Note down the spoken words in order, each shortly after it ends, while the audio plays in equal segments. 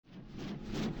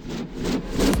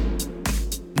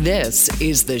This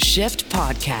is the Shift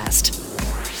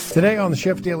Podcast. Today on the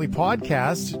Shift Daily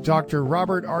Podcast, Dr.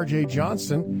 Robert R.J.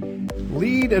 Johnston,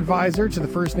 lead advisor to the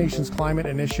First Nations Climate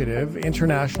Initiative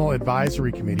International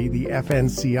Advisory Committee, the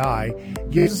FNCI,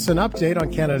 gives us an update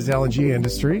on Canada's LNG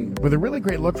industry with a really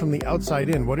great look from the outside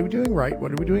in. What are we doing right?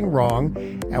 What are we doing wrong?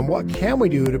 And what can we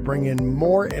do to bring in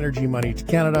more energy money to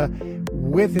Canada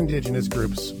with Indigenous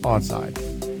groups on side?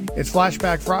 It's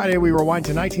Flashback Friday. We rewind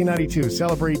to 1992,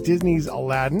 celebrate Disney's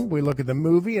Aladdin. We look at the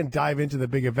movie and dive into the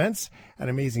big events and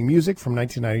amazing music from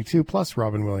 1992, plus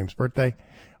Robin Williams' birthday.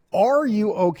 Are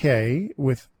you okay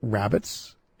with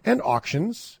rabbits and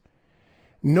auctions?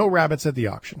 No rabbits at the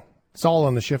auction. It's all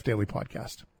on the Shift Daily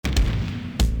Podcast.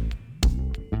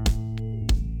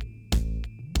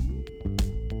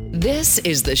 This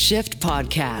is the Shift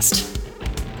Podcast.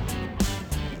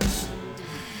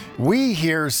 We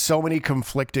hear so many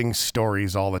conflicting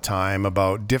stories all the time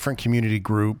about different community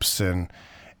groups and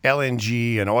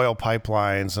LNG and oil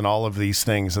pipelines and all of these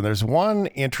things. And there's one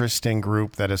interesting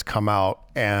group that has come out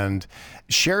and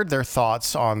shared their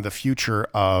thoughts on the future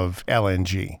of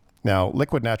LNG. Now,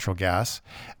 liquid natural gas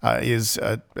is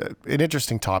an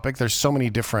interesting topic. There's so many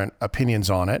different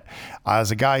opinions on it. As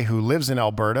a guy who lives in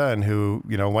Alberta and who,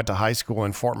 went to high school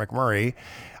in Fort McMurray,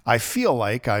 I feel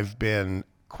like I've been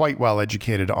quite well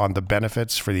educated on the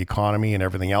benefits for the economy and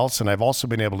everything else. And I've also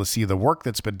been able to see the work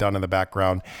that's been done in the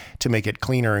background to make it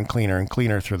cleaner and cleaner and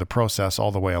cleaner through the process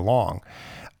all the way along.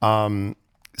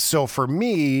 So for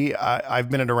me, I've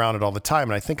been around it all the time.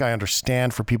 And I think I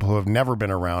understand for people who have never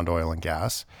been around oil and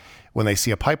gas, when they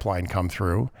see a pipeline come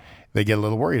through, they get a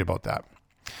little worried about that.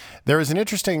 There is an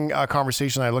interesting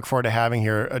conversation I look forward to having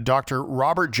here. Dr.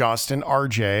 Robert Johnston,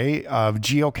 RJ, of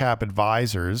GeoCap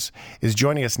Advisors, is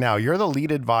joining us now. You're the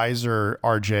lead advisor,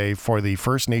 RJ, for the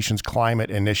First Nations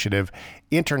Climate Initiative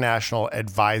International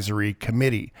Advisory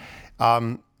Committee.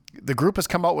 The group has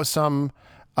come out with some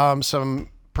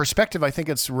perspective. I think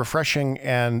it's refreshing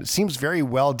and seems very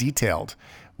well detailed,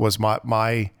 was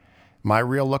my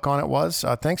real look on it was.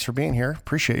 Thanks for being here.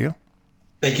 Appreciate you.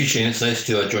 Thank you, Shane. It's nice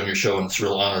to join your show, and it's a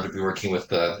real honor to be working with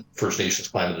the First Nations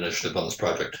Climate Initiative on this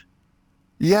project.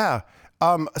 Yeah.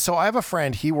 So I have a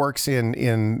friend. He works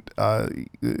in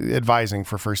advising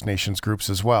for First Nations groups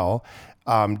as well.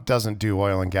 Doesn't do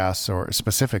oil and gas or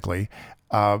specifically.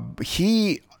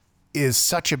 He is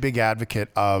such a big advocate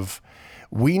of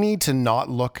we need to not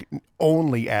look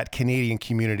only at Canadian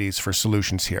communities for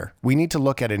solutions here. We need to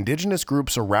look at Indigenous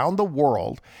groups around the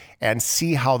world and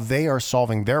see how they are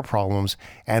solving their problems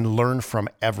and learn from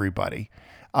everybody.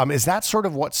 Is that sort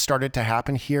of what started to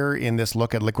happen here in this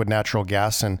look at liquid natural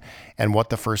gas and what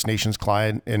the First Nations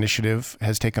Climate Initiative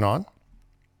has taken on?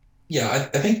 Yeah,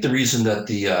 I think the reason that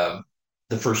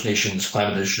the First Nations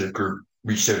Climate Initiative group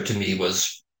reached out to me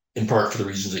was in part for the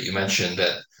reasons that you mentioned,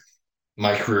 that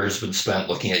my career has been spent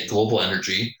looking at global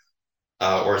energy,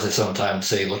 or as I sometimes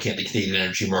say, looking at the Canadian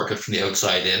energy market from the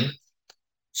outside in.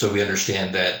 So we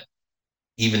understand that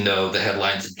even though the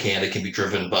headlines in Canada can be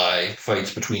driven by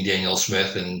fights between Danielle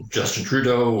Smith and Justin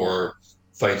Trudeau, or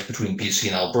fights between BC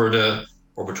and Alberta,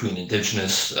 or between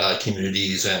Indigenous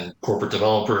communities and corporate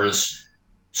developers,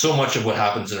 so much of what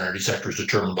happens in the energy sector is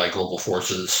determined by global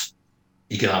forces,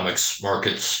 economics,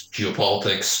 markets,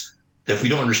 geopolitics, that if we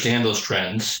don't understand those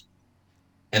trends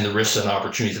and the risks and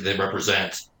opportunities that they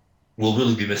represent, we'll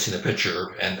really be missing the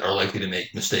picture and are likely to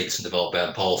make mistakes and develop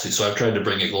bad policy. So I've tried to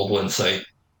bring a global insight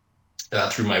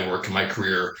through my work and my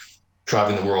career,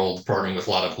 traveling the world, partnering with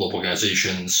a lot of global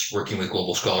organizations, working with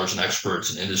global scholars and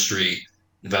experts in industry,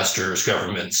 investors,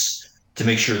 governments, to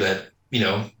make sure that,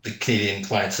 the Canadian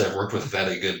clients that I've worked with have had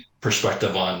a good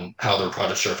perspective on how their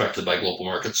products are affected by global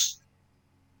markets.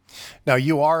 Now,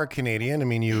 you are a Canadian. I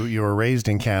mean, you were raised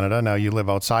in Canada. Now you live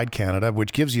outside Canada,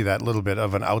 which gives you that little bit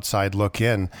of an outside look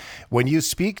in. When you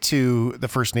speak to the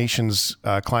First Nations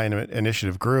Climate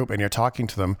Initiative group and you're talking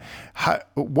to them,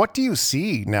 what do you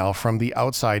see now from the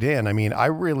outside in? I mean,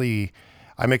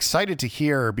 I'm excited to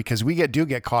hear, because we do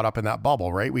get caught up in that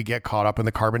bubble, right? We get caught up in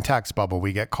the carbon tax bubble.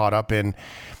 We get caught up in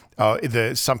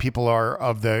some people are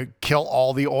of the kill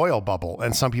all the oil bubble,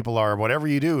 and some people are whatever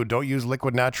you do, don't use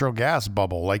liquid natural gas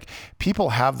bubble. Like, people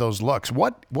have those looks.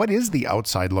 What is the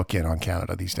outside look in on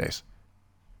Canada these days?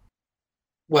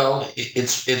 Well,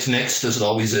 it's mixed, as it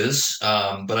always is.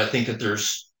 But I think that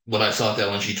there's what I saw at the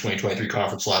LNG 2023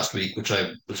 conference last week, which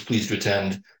I was pleased to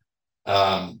attend,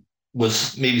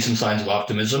 was maybe some signs of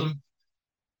optimism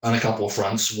on a couple of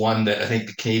fronts. One, that I think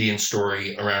the Canadian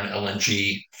story around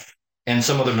LNG and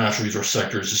some other natural resource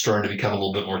sectors is starting to become a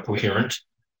little bit more coherent.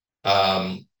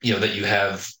 That you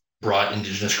have brought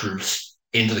Indigenous groups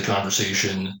into the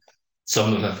conversation. Some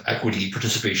of them have equity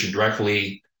participation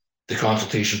directly. the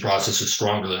consultation process is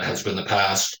stronger than it has been in the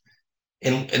past.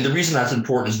 And the reason that's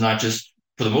important is not just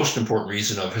for the most important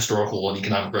reason of historical and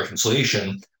economic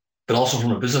reconciliation, but also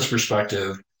from a business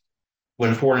perspective.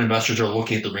 When foreign investors are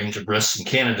looking at the range of risks in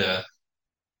Canada,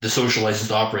 the social license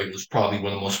to operate was probably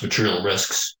one of the most material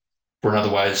risks for an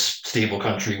otherwise stable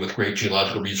country with great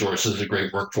geological resources, a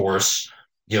great workforce,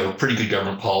 pretty good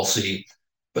government policy.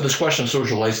 But this question of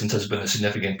social license has been a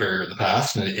significant barrier in the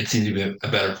past, and it seems to be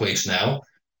a better place now,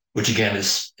 which again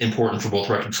is important for both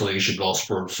reconciliation, but also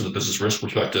for sort of the business risk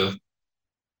perspective.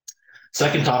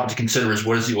 Second topic to consider is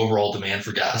what is the overall demand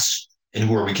for gas and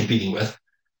who are we competing with?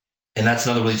 And that's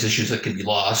another one of these issues that can be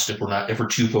lost if we're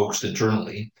too focused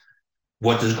internally.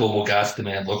 What does global gas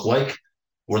demand look like?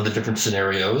 What are the different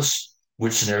scenarios?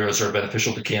 Which scenarios are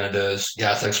beneficial to Canada's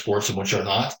gas exports and which are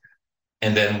not?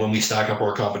 And then when we stack up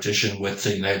our competition with,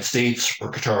 say, the United States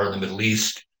or Qatar in the Middle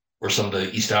East, or some of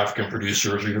the East African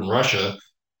producers, or even Russia,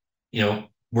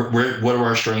 what are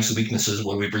our strengths and weaknesses?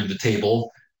 What do we bring to the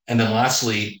table? And then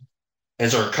lastly,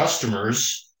 as our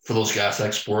customers for those gas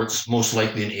exports, most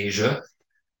likely in Asia,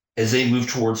 as they move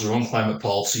towards their own climate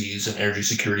policies and energy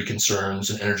security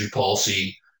concerns and energy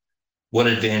policy, what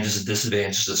advantages and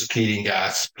disadvantages does Canadian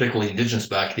gas, particularly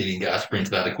Indigenous-backed Canadian gas, bring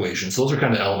to that equation? So those are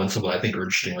kind of elements of what I think are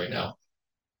interesting right now.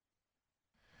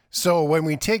 So when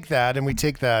we take that and we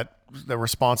take that the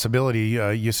responsibility,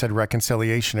 you said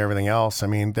reconciliation, everything else. I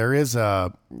mean, there is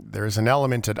an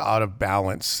element of out of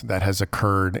balance that has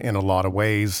occurred in a lot of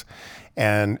ways.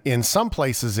 And in some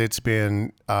places, it's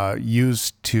been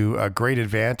used to a great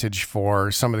advantage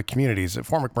for some of the communities.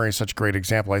 Fort McMurray is such a great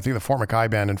example. I think the Fort McKay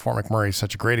Band and Fort McMurray is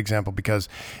such a great example because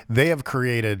they have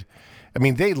created,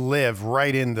 they live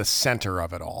right in the center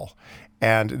of it all.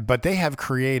 But they have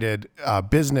created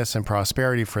business and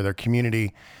prosperity for their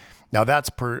community. Now that's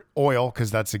per oil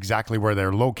because that's exactly where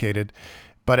they're located.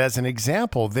 But as an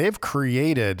example, they've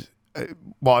created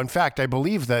in fact, I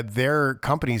believe that their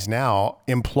companies now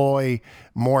employ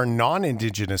more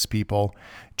non-Indigenous people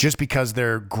just because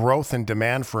their growth and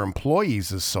demand for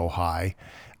employees is so high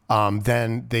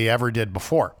than they ever did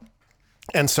before.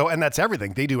 And that's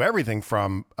everything. They do everything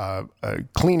from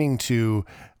cleaning to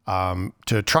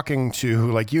trucking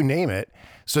to, like, you name it.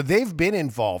 So they've been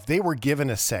involved. They were given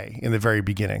a say in the very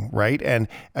beginning, right? And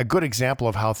a good example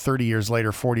of how 30 years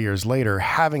later, 40 years later,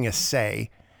 having a say,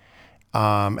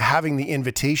 having the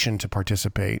invitation to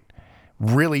participate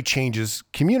really changes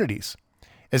communities.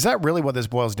 Is that really what this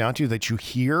boils down to, that you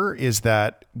hear is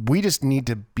that we just need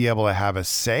to be able to have a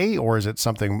say, or is it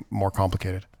something more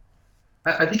complicated?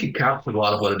 I think it captured a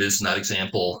lot of what it is in that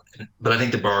example, but I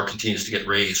think the bar continues to get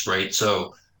raised, right?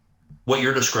 So what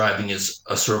you're describing is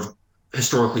a sort of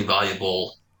historically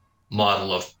valuable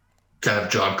model of kind of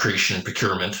job creation and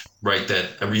procurement, right?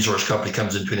 That a resource company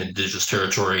comes into an Indigenous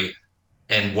territory,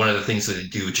 and one of the things that they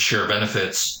do to share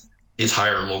benefits is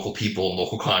hire local people,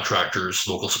 local contractors,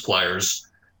 local suppliers.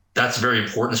 That's very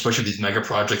important, especially these mega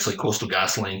projects like Coastal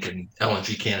GasLink and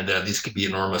LNG Canada. These could be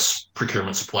enormous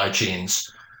procurement supply chains.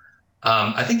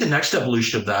 I think the next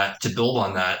evolution of that, to build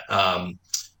on that,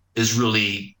 is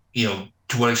really,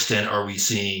 to what extent are we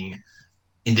seeing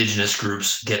Indigenous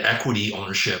groups get equity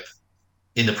ownership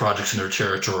in the projects in their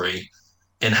territory,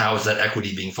 and how is that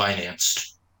equity being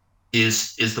financed?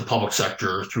 Is the public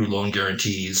sector through loan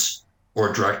guarantees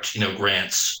or direct,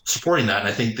 grants supporting that? And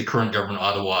I think the current government of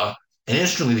Ottawa, and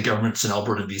interestingly, the governments in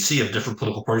Alberta and BC of different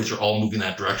political parties are all moving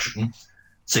that direction,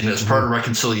 saying that as part of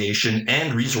reconciliation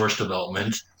and resource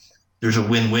development, there's a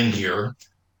win-win here.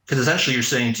 Because essentially you're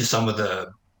saying to some of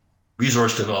the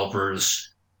resource developers,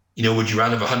 would you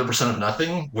rather have 100% of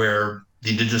nothing where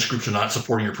the Indigenous groups are not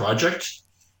supporting your project,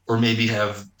 or maybe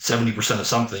have 70% of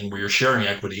something where you're sharing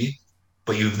equity,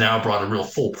 but you've now brought a real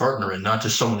full partner in, not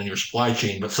just someone in your supply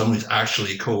chain, but someone who's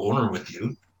actually a co-owner with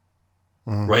you,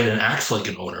 right? And acts like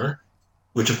an owner,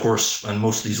 which of course, on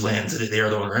most of these lands, they are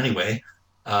the owner anyway.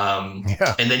 And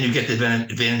then you get the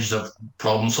advantages of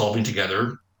problem solving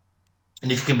together.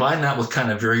 And if you combine that with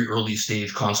kind of very early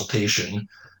stage consultation,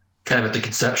 kind of at the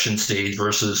conception stage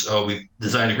versus, we've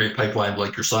designed a great pipeline,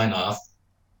 like your sign off,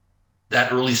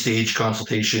 that early stage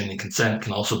consultation and consent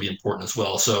can also be important as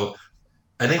well. So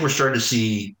I think we're starting to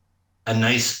see a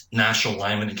nice national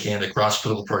alignment in Canada across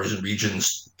political parties and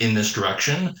regions in this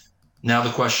direction. Now the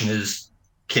question is,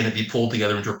 can it be pulled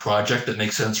together into a project that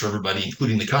makes sense for everybody,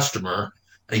 including the customer?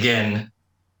 Again,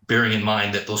 bearing in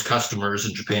mind that those customers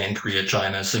in Japan, Korea,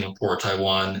 China, Singapore,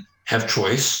 Taiwan have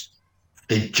choice.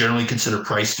 They generally consider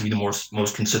price to be the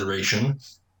most consideration.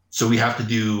 So we have to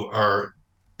do our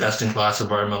best-in-class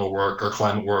environmental work, our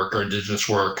climate work, our Indigenous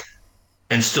work,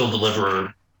 and still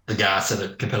deliver the gas at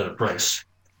a competitive price.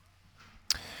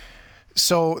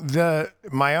 So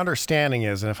my understanding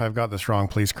is, and if I've got this wrong,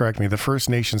 please correct me, the First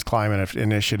Nations Climate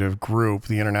Initiative Group,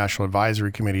 the International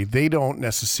Advisory Committee, they don't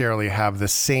necessarily have the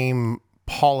same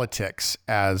politics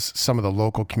as some of the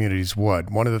local communities would.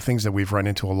 One of the things that we've run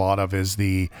into a lot of is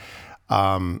the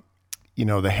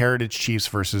heritage chiefs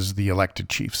versus the elected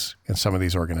chiefs in some of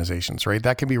these organizations, right?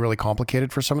 That can be really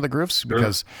complicated for some of the groups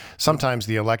because sometimes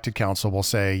the elected council will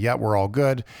say, yeah, we're all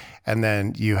good. And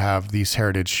then you have these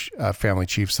heritage family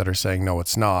chiefs that are saying, no,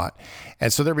 it's not.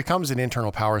 And so there becomes an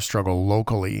internal power struggle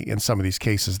locally in some of these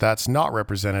cases that's not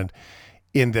represented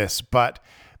in this. But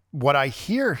what I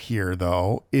hear here,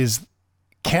 though, is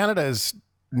Canada is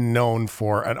known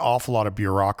for an awful lot of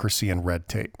bureaucracy and red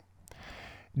tape.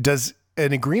 Does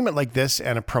an agreement like this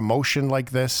and a promotion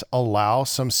like this allow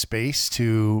some space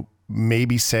to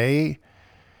maybe say,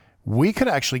 we could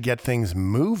actually get things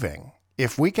moving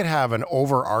if we could have an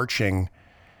overarching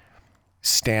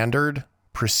standard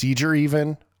procedure,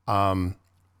 even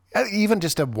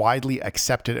just a widely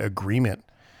accepted agreement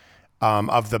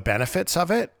of the benefits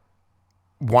of it?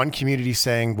 One community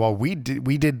saying, well, we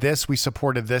did this, we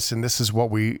supported this, and this is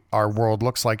what our world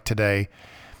looks like today.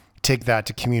 Take that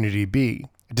to community B.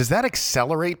 Does that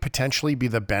accelerate, potentially be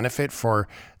the benefit for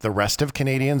the rest of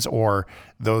Canadians or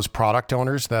those product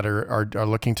owners that are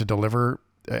looking to deliver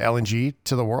LNG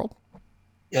to the world?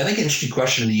 Yeah, I think an interesting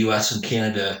question in the US and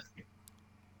Canada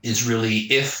is really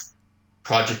if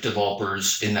project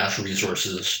developers in natural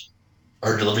resources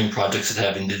are delivering projects that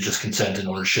have Indigenous consent and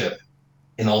ownership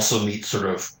and also meet sort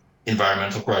of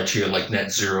environmental criteria like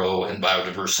net zero and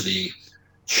biodiversity,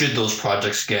 should those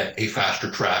projects get a faster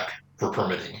track for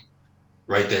permitting?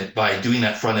 Right, that by doing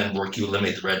that front end work, you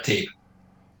eliminate the red tape.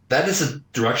 That is a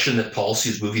direction that policy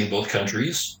is moving in both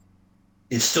countries.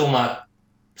 It's still not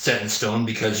set in stone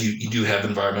because you do have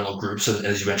environmental groups,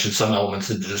 as you mentioned, some elements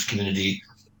of the Indigenous community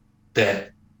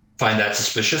that find that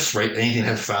suspicious, right? Anything that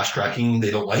has fast tracking,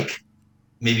 they don't like.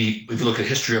 Maybe if you look at the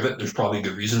history of it, there's probably a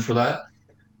good reason for that.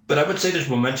 But I would say there's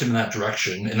momentum in that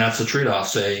direction. And that's the trade-off,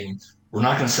 saying we're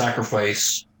not going to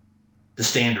sacrifice the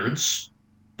standards,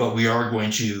 but we are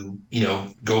going to,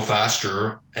 go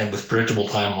faster and with predictable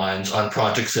timelines on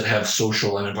projects that have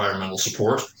social and environmental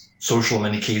support. Social, in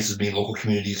many cases, meaning local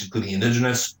communities, including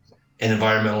Indigenous, and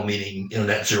environmental meaning,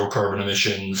 net zero carbon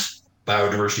emissions,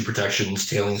 biodiversity protections,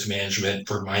 tailings management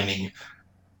for mining,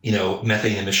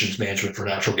 methane emissions management for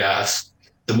natural gas.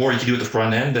 The more you can do at the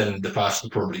front end, then the faster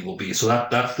the permitting will be. So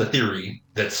that's the theory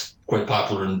that's quite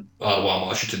popular in Ottawa and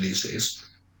Washington these days.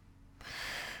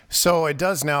 So it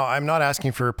does now. I'm not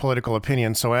asking for political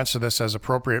opinion, so answer this as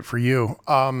appropriate for you.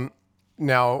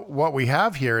 Now, what we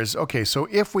have here is, okay, so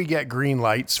if we get green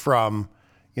lights from,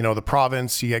 the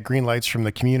province, you get green lights from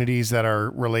the communities that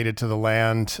are related to the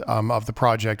land of the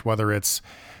project, whether it's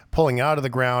pulling out of the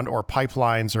ground or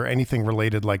pipelines or anything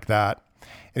related like that.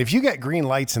 And if you get green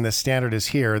lights and this standard is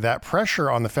here, that pressure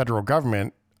on the federal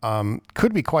government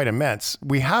could be quite immense.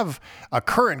 We have a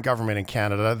current government in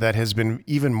Canada that has been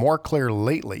even more clear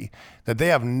lately that they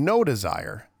have no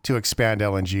desire to expand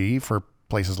LNG for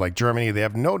places like Germany. They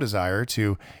have no desire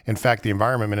to, in fact, the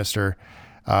environment minister,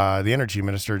 the energy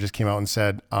minister just came out and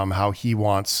said how he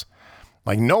wants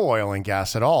like no oil and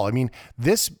gas at all. I mean,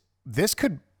 this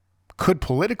could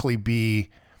politically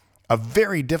be a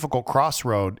very difficult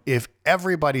crossroad if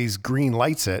everybody's green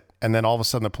lights it and then all of a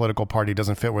sudden the political party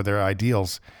doesn't fit with their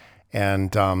ideals,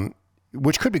 and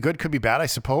which could be good, could be bad, I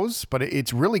suppose, but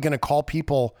it's really going to call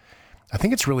people, I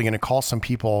think it's really going to call some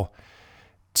people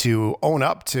to own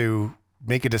up to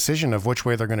make a decision of which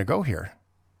way they're going to go here.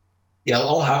 Yeah,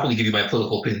 I'll happily give you my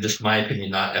political opinion, just my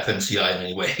opinion, not FNCI in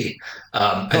any way.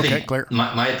 I think clear.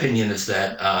 My opinion is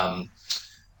that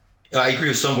I agree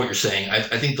with some of what you're saying. I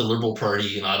think the Liberal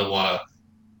Party in Ottawa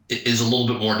is a little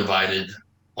bit more divided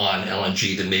on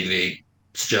LNG than maybe they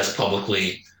suggest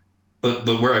publicly. But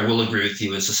where I will agree with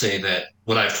you is to say that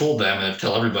what I've told them, and I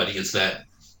tell everybody, is that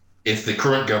if the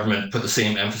current government put the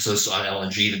same emphasis on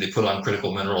LNG that they put on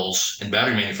critical minerals and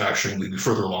battery manufacturing, we'd be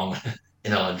further along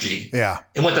in LNG. Yeah.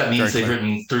 And what that means, they've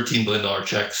written $13 billion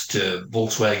checks to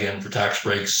Volkswagen for tax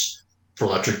breaks for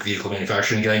electric vehicle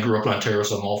manufacturing. Again, I grew up in Ontario,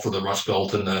 so I'm all for the Rust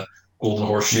Belt and the Golden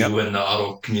Horseshoe and the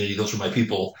auto community. Those are my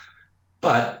people.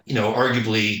 But,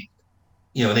 arguably,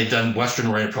 they've done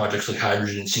Western-oriented projects like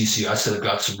hydrogen and CCS that have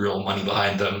got some real money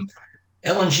behind them.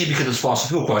 LNG, because it's fossil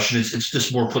fuel question, it's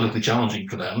just more politically challenging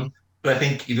for them. But I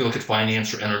think if you look at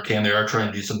finance or Enercan, they are trying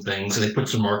to do some things, and they put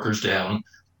some markers down.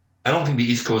 I don't think the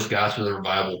East Coast gas was ever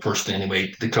viable personally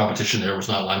anyway. The competition there was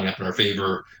not lining up in our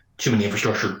favor. Too many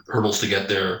infrastructure hurdles to get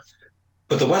there.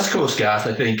 But the West Coast gas,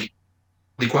 I think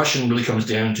the question really comes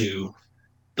down to,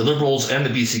 the Liberals and the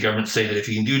BC government say that if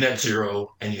you can do net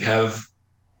zero and you have,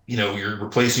 you're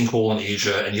replacing coal in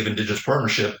Asia and you have Indigenous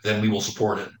partnership, then we will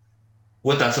support it.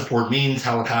 What that support means,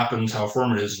 how it happens, how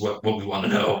firm it is, what we want to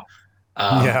know.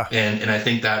 Yeah. And I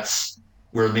think that's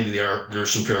where maybe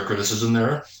there's some fair criticism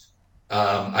there.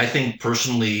 I think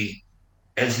personally,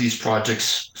 as these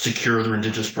projects secure their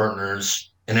Indigenous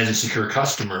partners and as they secure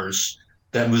customers,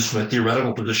 that moves from a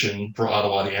theoretical position for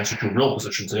Ottawa to answer to a real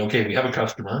position. Say, okay, we have a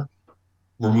customer,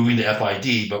 we're moving to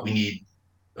FID, but we need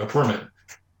a permit.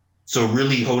 So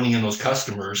really honing in those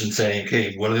customers and saying,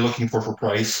 okay, what are they looking for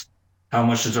price? How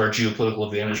much does our geopolitical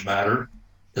advantage matter?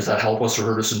 Does that help us or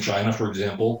hurt us in China, for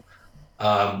example?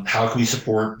 How can we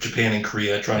support Japan and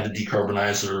Korea trying to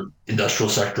decarbonize their industrial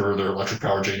sector, their electric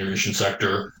power generation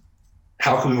sector?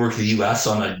 How can we work with the US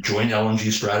on a joint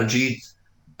LNG strategy?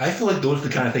 I feel like those are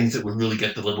the kind of things that would really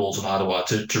get the Liberals in Ottawa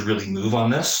to really move on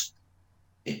this.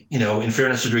 In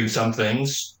fairness, they're doing some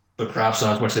things, but perhaps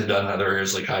not as much they've done in other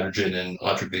areas like hydrogen and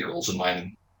electric vehicles and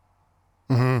mining.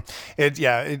 I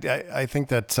think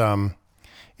that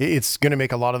it's going to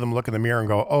make a lot of them look in the mirror and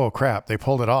go, oh, crap, they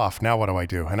pulled it off. Now what do I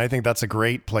do? And I think that's a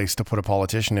great place to put a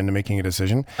politician into making a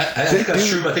decision. I think that's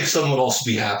true, but I think someone would also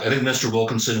be happy. I think Mr.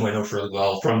 Wilkinson, who I know fairly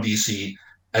well from BC,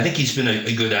 I think he's been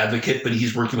a good advocate, but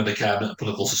he's working with a cabinet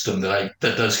political system that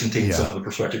does contain some of the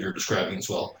perspective you're describing as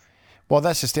well. Well,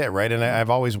 that's just it, right? And I've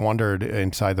always wondered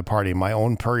inside the party, my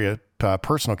own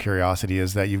personal curiosity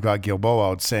is that you've got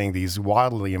Guilbeault out saying these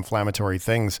wildly inflammatory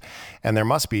things, and there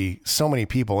must be so many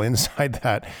people inside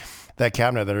that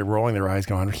cabinet that are rolling their eyes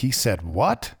going, he said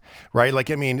what? Right? Like,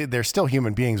 I mean, they're still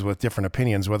human beings with different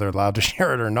opinions, whether allowed to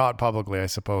share it or not publicly, I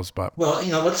suppose. But well,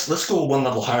 let's go one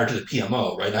level higher to the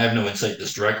PMO, right? I have no insight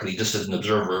this directly, just as an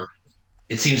observer.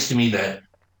 It seems to me that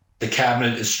the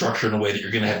cabinet is structured in a way that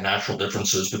you're going to have natural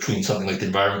differences between something like the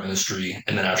environment ministry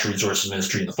and the natural resources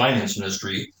ministry and the finance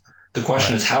ministry. The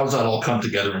question is, how does that all come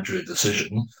together into a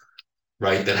decision,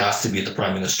 right? That has to be at the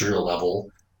prime ministerial level.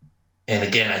 And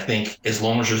again, I think as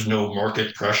long as there's no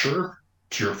market pressure,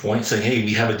 to your point, saying, hey,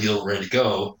 we have a deal ready to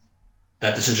go,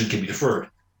 that decision can be deferred.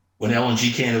 When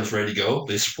LNG Canada was ready to go,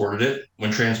 they supported it.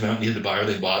 When Trans Mountain needed a buyer,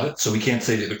 they bought it. So we can't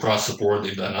say that across the board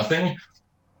they've done nothing.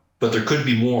 But there could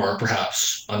be more,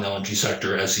 perhaps, on the LNG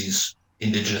sector as these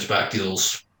Indigenous back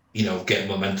deals, get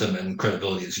momentum and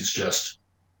credibility, as you suggest.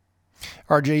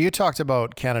 RJ, you talked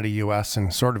about Canada-US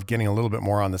and sort of getting a little bit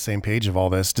more on the same page of all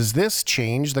this. Does this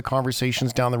change the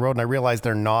conversations down the road? And I realize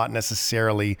they're not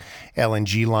necessarily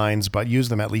LNG lines, but use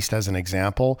them at least as an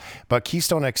example. But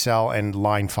Keystone XL and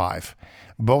Line 5,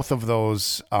 both of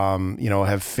those,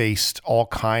 have faced all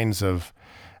kinds of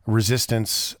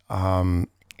resistance.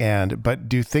 But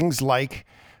do things like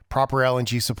proper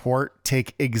LNG support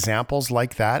take examples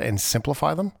like that and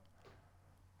simplify them?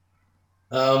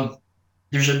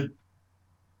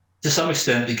 To some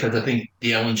extent, because I think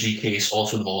the LNG case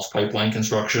also involves pipeline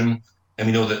construction. And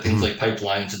we know that things like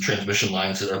pipelines and transmission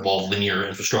lines that involve linear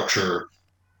infrastructure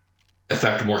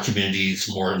affect more communities,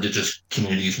 more Indigenous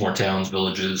communities, more towns,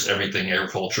 villages, everything,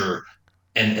 agriculture,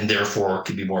 and therefore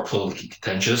can be more politically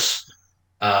contentious.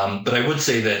 But I would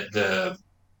say that the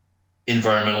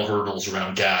environmental hurdles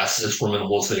around gas, as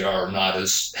formidable as they are not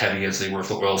as heavy as they were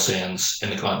for oil sands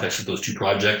in the context of those two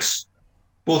projects,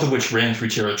 both of which ran through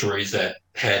territories that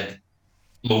had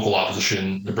local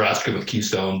opposition, Nebraska with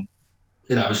Keystone,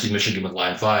 and obviously Michigan with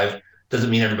Line 5. Doesn't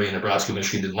mean everybody in Nebraska and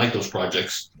Michigan didn't like those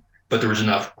projects, but there was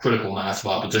enough critical mass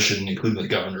of opposition, including with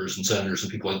governors and senators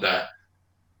and people like that,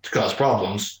 to cause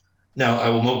problems. Now, I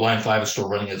will note Line 5 is still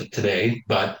running as of today,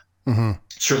 but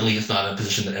certainly it's not in a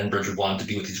position that Enbridge would want to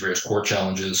deal with these various court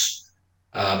challenges.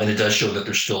 And it does show that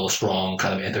there's still a strong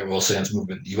kind of anti-oil sands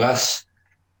movement in the US.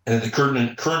 And the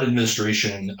current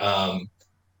administration,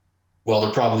 while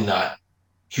they're probably not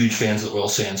huge fans of oil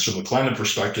sands from a climate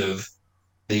perspective,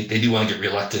 they do want to get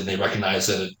reelected. And they recognize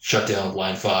that a shutdown of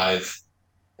Line 5,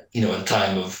 at a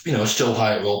time of, still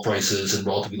high oil prices and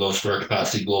relatively low spare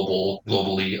capacity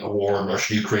globally, a war in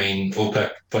Russia, Ukraine,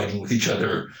 OPEC fighting with each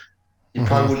other, it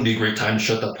probably wouldn't be a great time to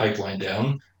shut that pipeline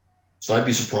down. So I'd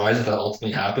be surprised if that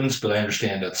ultimately happens, but I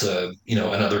understand that's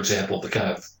another example of the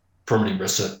kind of permitting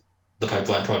risks that the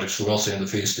pipeline projects for oil sands have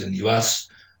faced in the U.S.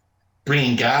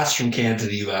 Bringing gas from Canada to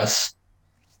the U.S.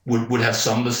 would have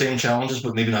some of the same challenges,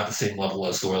 but maybe not the same level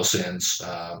as the oil sands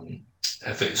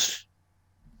have faced.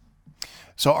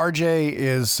 So RJ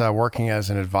is working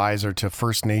as an advisor to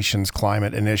First Nations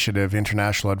Climate Initiative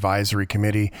International Advisory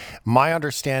Committee. My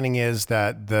understanding is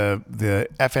that the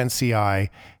FNCI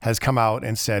has come out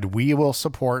and said we will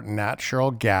support natural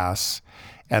gas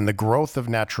and the growth of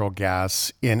natural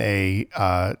gas in a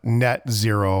net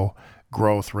zero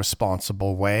growth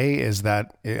responsible way.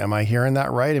 Am I hearing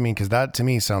that right? I mean, because that to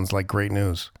me sounds like great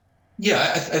news.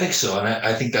 Yeah, I think so. And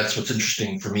I think that's what's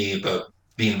interesting for me about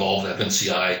being involved in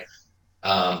FNCI,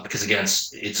 because again,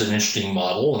 it's an interesting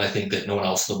model. And I think that no one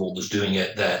else in the world is doing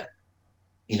it. That,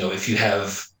 if you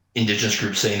have indigenous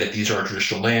groups saying that these are our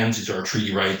traditional lands, these are our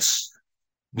treaty rights,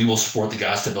 we will support the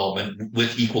gas development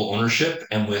with equal ownership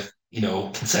and with,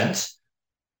 consent.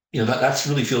 That's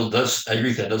really I agree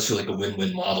with that. Does feel like a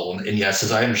win-win model. And yes,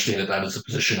 as I understand it, that is the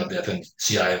position of the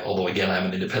FNCI, although again, I'm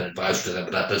an independent advisor to them,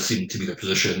 but that does seem to be their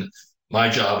position. My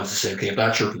job is to say, okay, if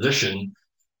that's your position,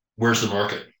 where's the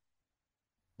market?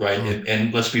 Right. Mm.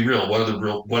 And let's be real. What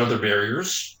are the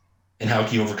barriers and how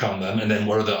can you overcome them? And then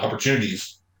what are the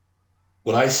opportunities?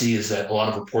 What I see is that a lot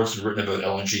of reports have been written about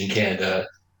LNG in Canada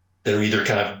that are either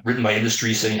kind of written by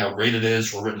industry saying how great it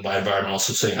is or written by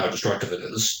environmentalists saying how destructive it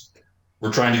is.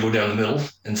 We're trying to go down the middle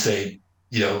and say,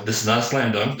 this is not a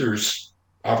slam dunk. There's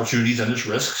opportunities and there's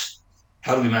risks.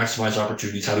 How do we maximize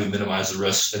opportunities? How do we minimize the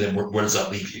risks? And then where does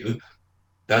that leave you?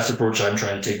 That's the approach I'm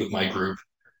trying to take with my group.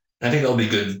 And I think that'll be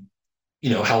good,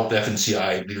 help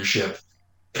FNCI leadership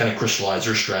kind of crystallize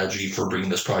their strategy for bringing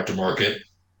this product to market.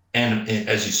 And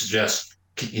as you suggest,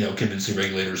 convincing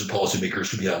regulators and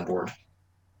policymakers to be on board.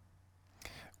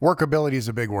 Workability is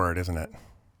a big word, isn't it?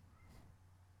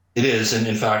 It is. And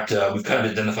in fact, we've kind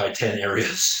of identified 10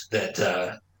 areas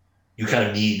that you kind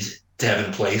of need to have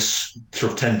in place,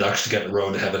 sort of 10 ducks to get in the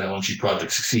road to have an LNG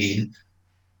project succeed,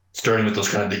 starting with those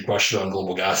kind of big questions on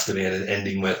global gas demand and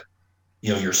ending with,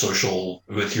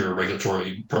 with your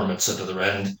regulatory permits at the other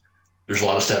end. There's a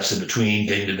lot of steps in between,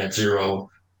 getting to net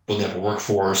zero, building up a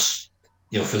workforce,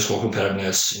 fiscal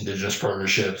competitiveness, indigenous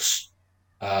partnerships,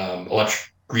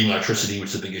 green electricity, which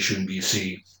is a big issue in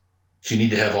BC. So you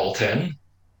need to have all 10.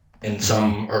 And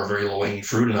some are very low hanging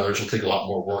fruit and others will take a lot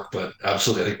more work. But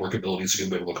absolutely, I think workability is a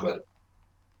good way to look at it.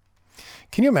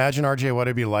 Can you imagine, RJ, what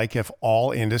it'd be like if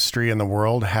all industry in the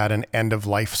world had an end of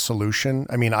life solution?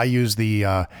 I mean, I use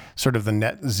the sort of the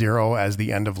net zero as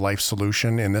the end of life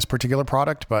solution in this particular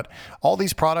product, but all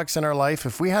these products in our life,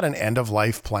 if we had an end of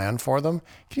life plan for them,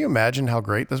 can you imagine how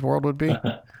great this world would be?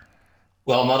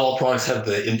 Well, not all products have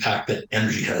the impact that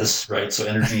energy has, right? So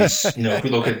energy is, if we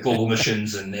look at global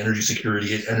emissions and energy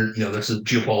security, there's a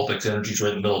geopolitics, energy is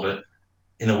right in the middle of it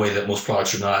in a way that most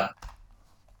products are not.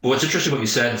 But what's interesting what you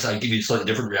said is I give you a slightly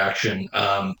different reaction.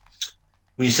 When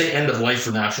you say end of life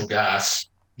for natural gas,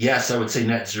 yes, I would say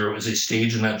net zero is a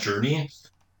stage in that journey.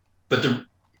 But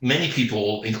many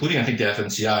people, including I think the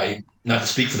FNCI, not to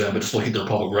speak for them, but just looking at their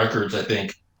public records, I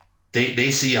think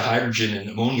they see a hydrogen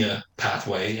and ammonia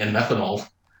pathway and methanol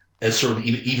as sort of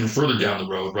even further down the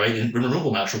road, right? And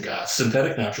renewable natural gas,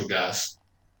 synthetic natural gas.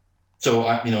 So,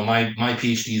 my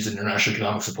PhD is in international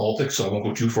economics and politics, so I won't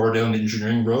go too far down the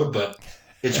engineering road, but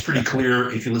it's pretty clear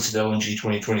if you listen to LNG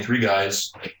 2023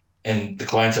 guys and the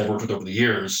clients I've worked with over the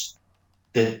years,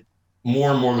 that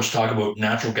more and more there's talk about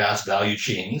natural gas value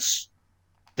chains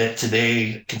that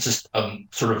today consist of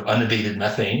sort of unabated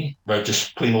methane, right?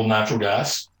 Just plain old natural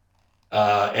gas,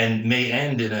 and may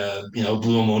end in a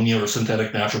blue ammonia or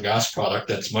synthetic natural gas product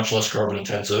that's much less carbon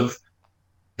intensive,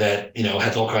 that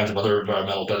has all kinds of other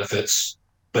environmental benefits,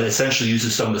 but essentially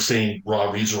uses some of the same raw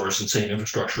resource and same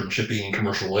infrastructure and shipping and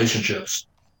commercial relationships.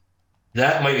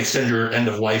 That might extend your end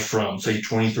of life from, say,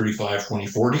 2035,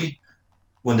 2040,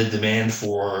 when the demand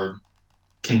for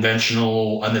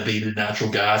conventional unabated natural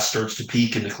gas starts to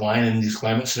peak and decline in these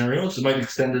climate scenarios. It might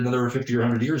extend another 50 or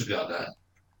 100 years beyond that.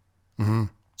 Mm-hmm.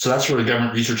 So that's where the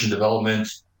government research and development,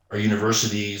 our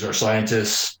universities, our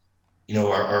scientists,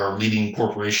 our leading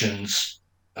corporations,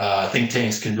 think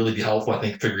tanks can really be helpful, I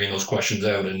think, figuring those questions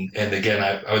out. And again,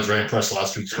 I was very impressed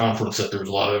last week's conference that there was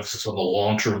a lot of emphasis on the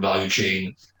long-term value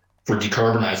chain for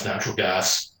decarbonized natural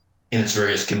gas in its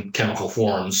various chemical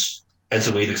forms as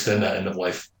a way to extend that end of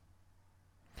life.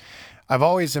 I've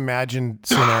always imagined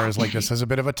scenarios like this as a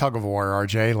bit of a tug of war,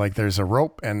 RJ. Like there's a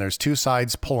rope and there's two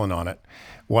sides pulling on it.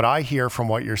 What I hear from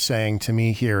what you're saying to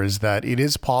me here is that it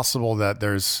is possible that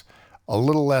there's a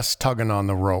little less tugging on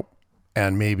the rope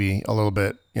and maybe a little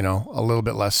bit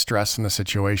less stress in the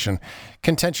situation.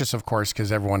 Contentious, of course,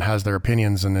 because everyone has their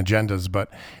opinions and agendas,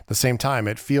 but at the same time,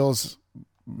 it feels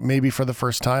maybe for the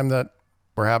first time that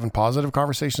we're having positive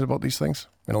conversations about these things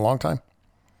in a long time.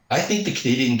 I think the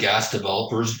Canadian gas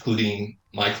developers, including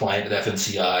my client at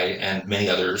FNCI and many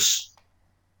others,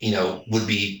 would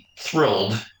be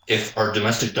thrilled if our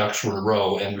domestic ducks were in a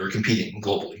row and we were competing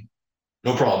globally.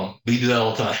 No problem. We do that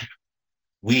all the time.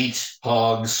 Wheat,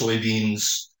 hogs,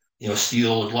 soybeans,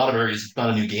 steel, a lot of areas. It's not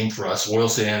a new game for us. Oil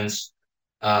sands.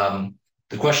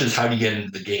 The question is, how do you get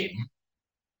into the game?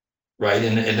 right?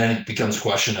 And then it becomes a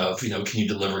question of, can you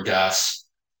deliver gas?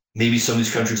 Maybe some of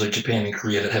these countries like Japan and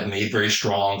Korea that have made very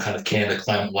strong kind of Canada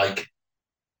climate-like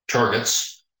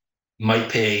targets might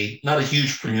pay not a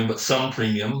huge premium, but some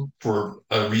premium for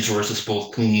a resource that's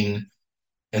both clean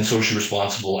and socially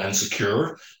responsible and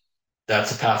secure.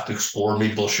 That's a path to explore.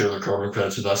 Maybe they'll share their carbon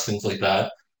credits with us, things like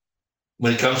that.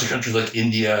 When it comes to countries like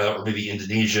India or maybe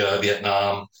Indonesia,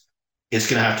 Vietnam, it's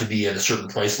going to have to be at a certain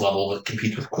price level that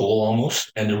competes with coal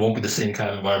almost, and there won't be the same kind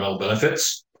of environmental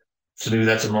benefits. So maybe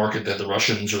that's a market that the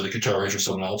Russians or the Qataris or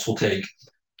someone else will take.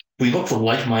 We look for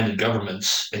like-minded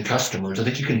governments and customers. I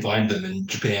think you can find them in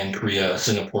Japan, Korea,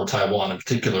 Singapore, Taiwan in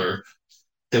particular.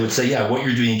 They would say, yeah, what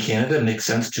you're doing in Canada makes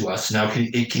sense to us. Now,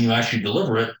 can you actually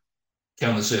deliver it?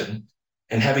 Count us in.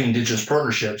 And having Indigenous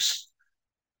partnerships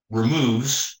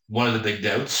removes one of the big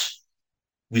doubts.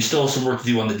 We still have some work to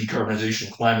do on the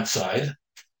decarbonization climate side,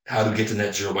 how to get to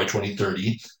net zero by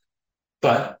 2030.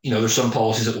 But, there's some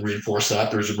policies that will reinforce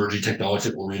that. There's emerging technology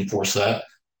that will reinforce that.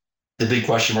 The big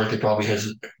question mark they probably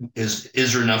has is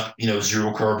there enough,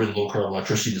 zero carbon, low carbon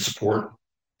electricity to support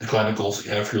the climate goals that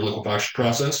you have for your liquefaction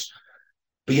process?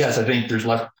 But yes, I think there's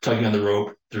less tugging on the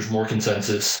rope. There's more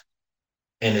consensus.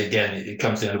 And again, it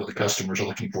comes down to what the customers are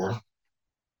looking for.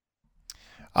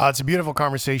 It's a beautiful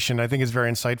conversation. I think it's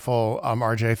very insightful.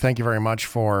 RJ, thank you very much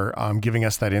for giving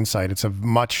us that insight. It's a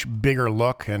much bigger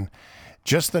look, and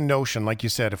just the notion, like you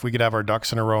said, if we could have our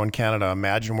ducks in a row in Canada,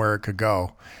 imagine where it could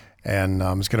go. And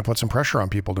it's going to put some pressure on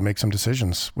people to make some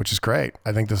decisions, which is great.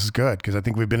 I think this is good because I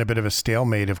think we've been a bit of a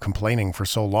stalemate of complaining for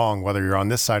so long, whether you're on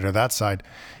this side or that side.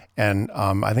 And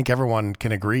I think everyone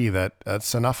can agree that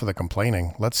that's enough of the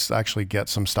complaining. Let's actually get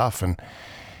some stuff.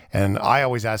 And I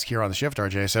always ask here on the Shift,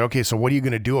 RJ, I said, okay, so what are you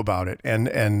going to do about it?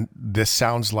 And this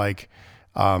sounds like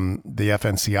the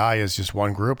FNCI is just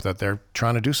one group that they're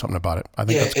trying to do something about it. I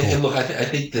think that's cool. And look, I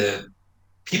think the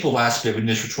people ask me, I've been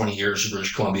doing this for 20 years in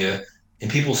British Columbia, and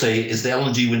people say, is the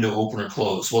LNG window open or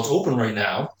closed? Well, it's open right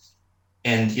now.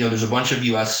 And, there's a bunch of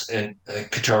US and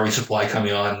Qatari supply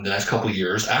coming on in the next couple of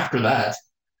years. After that,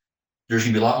 there's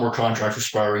going to be a lot more contracts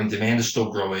expiring. Demand is still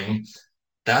growing.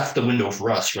 That's the window for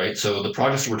us, right? So the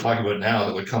projects that we're talking about now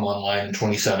that would come online in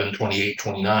 27, 28,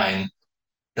 29,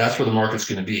 that's where the market's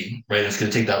going to be, right? It's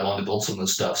going to take that long to build some of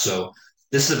this stuff. So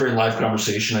this is a very live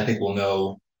conversation. I think we'll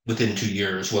know within 2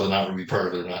 years whether or not we'll be part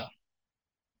of it or not.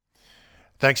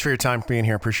 Thanks for your time being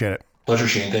here. Appreciate it. Pleasure,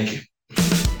 Shane. Thank you.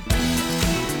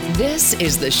 This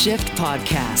is the Shift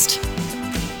Podcast.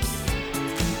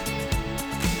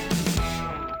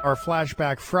 Our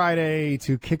Flashback Friday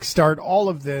to kickstart all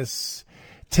of this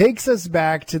takes us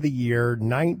back to the year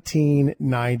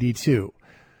 1992.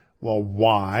 Well,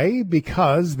 why?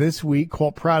 Because this week,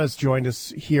 Colt Pratt has joined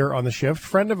us here on the Shift,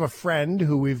 friend of a friend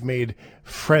who we've made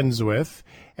friends with,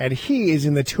 and he is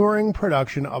in the touring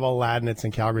production of Aladdin. It's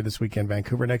in Calgary this weekend,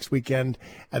 Vancouver next weekend,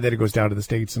 and then it goes down to the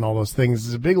States and all those things.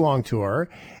 It's a big, long tour,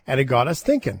 and it got us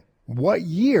thinking, what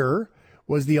year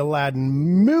was the Aladdin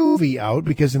movie out?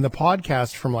 Because in the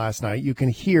podcast from last night, you can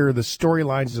hear the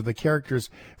storylines of the characters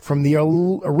from the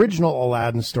original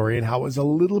Aladdin story and how it was a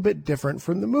little bit different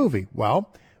from the movie.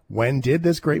 Well, when did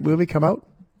this great movie come out?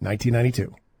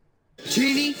 1992.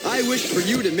 Genie, I wish for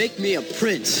you to make me a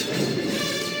prince.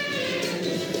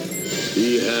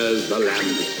 He has the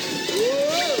land.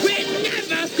 We're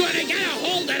never gonna get a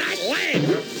hold of that land!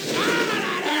 Oh,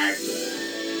 that hurt!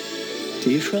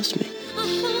 Do you trust me? A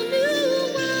whole new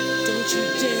world. Don't you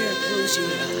dare close your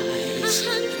eyes.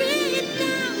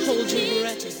 100,000 Hold your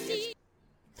breath. to see.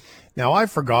 Now, I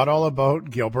forgot all about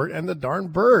Gilbert and the Darn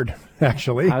Bird,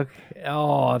 actually.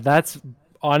 That's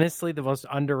honestly the most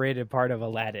underrated part of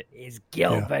Aladdin is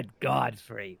Gilbert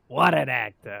Godfrey. What an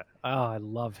actor. Oh, I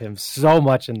love him so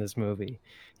much in this movie.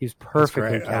 He's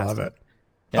perfectly cast. I love it.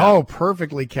 Yeah. Oh,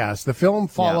 perfectly cast. The film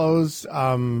follows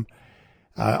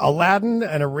Aladdin,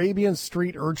 an Arabian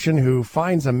street urchin who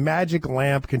finds a magic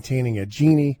lamp containing a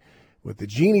genie. With the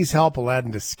genie's help, Aladdin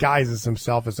disguises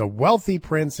himself as a wealthy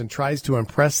prince and tries to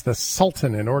impress the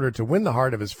Sultan in order to win the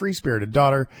heart of his free-spirited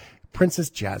daughter,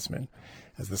 Princess Jasmine.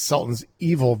 As the Sultan's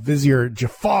evil vizier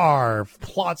Jafar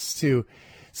plots to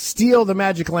steal the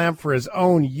magic lamp for his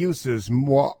own uses.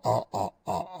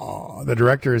 The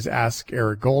director has asked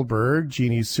Eric Goldberg,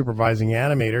 Genie's supervising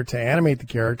animator, to animate the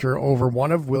character over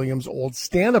one of Williams' old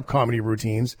stand-up comedy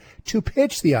routines to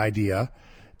pitch the idea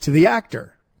to the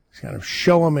actor. Kind of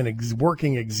show him a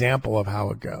working example of how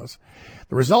it goes.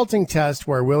 The resulting test,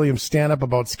 where Williams' stand-up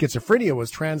about schizophrenia was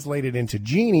translated into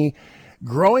Genie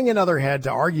growing another head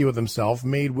to argue with himself,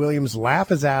 made Williams laugh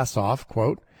his ass off,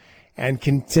 quote, and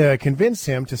convince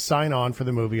him to sign on for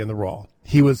the movie and the role.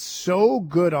 He was so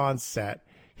good on set,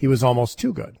 he was almost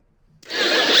too good.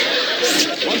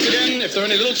 Once again, if there are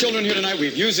any little children here tonight,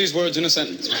 we've used these words in a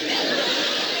sentence.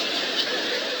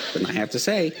 And I have to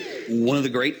say, one of the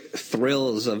great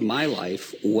thrills of my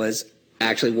life was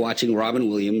actually watching Robin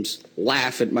Williams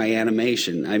laugh at my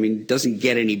animation. I mean, it doesn't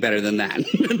get any better than that.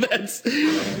 That's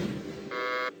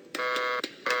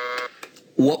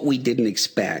what we didn't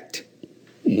expect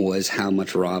was how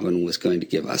much Robin was going to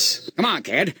give us. Come on,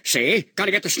 kid. See?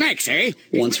 Gotta get the snake, see?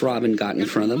 Once Robin got in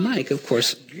front of the mic, of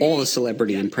course, all the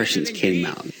celebrity impressions came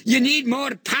out. You need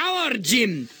more power,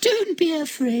 Jim. Don't be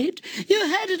afraid. You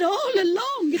had it all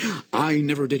along. I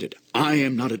never did it. I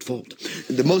am not at fault.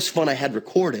 The most fun I had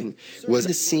recording was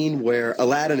the scene where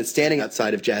Aladdin is standing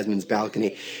outside of Jasmine's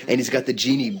balcony, and he's got the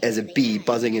genie as a bee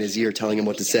buzzing in his ear telling him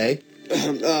what to say.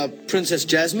 Princess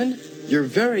Jasmine, you're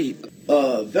very...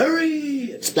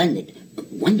 Splendid,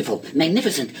 wonderful,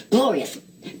 magnificent, glorious,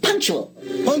 punctual.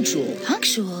 Punctual?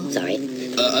 Sorry.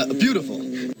 Beautiful.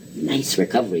 Nice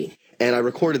recovery. And I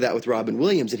recorded that with Robin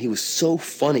Williams, and he was so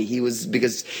funny.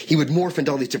 Because he would morph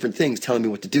into all these different things, telling me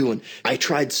what to do, and I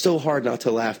tried so hard not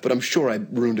to laugh, but I'm sure I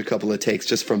ruined a couple of takes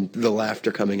just from the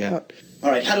laughter coming out.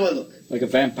 All right, how do I look? Like a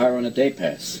vampire on a day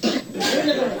pass.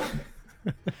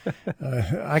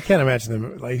 I can't imagine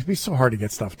them. Like, it'd be so hard to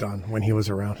get stuff done when he was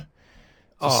around.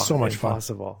 So much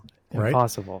impossible. Fun. Right?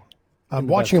 Impossible.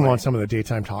 Watching him on some of the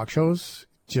daytime talk shows,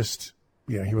 just,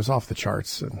 he was off the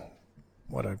charts, and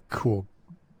what a cool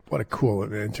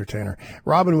entertainer.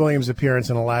 Robin Williams'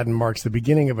 appearance in Aladdin marks the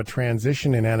beginning of a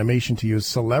transition in animation to use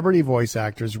celebrity voice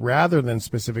actors rather than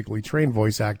specifically trained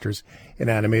voice actors in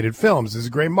animated films. This is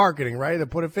great marketing, right? To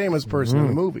put a famous person in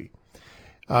the movie.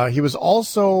 He was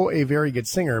also a very good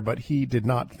singer, but he did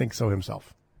not think so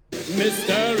himself.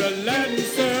 Mr. Aladdin,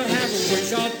 sir, have a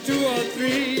wish or 2 or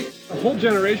 3. A whole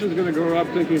generation's going to grow up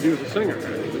thinking he was a singer.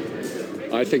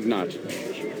 I think not.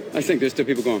 I think there's still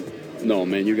people going, no,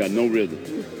 man, you got no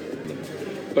rhythm.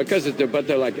 Because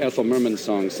they're like Ethel Merman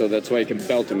songs, so that's why you can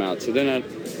belt them out. So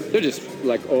they're just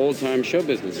like old-time show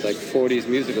business, like 40s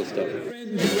musical stuff.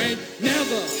 You ain't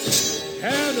never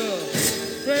had a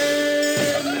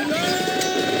friend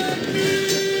like me.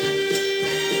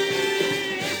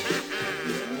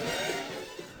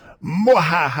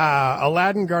 Mwahaha!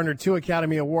 Aladdin garnered 2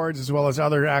 Academy Awards as well as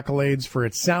other accolades for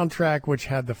its soundtrack, which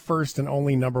had the first and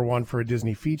only #1 for a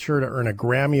Disney feature to earn a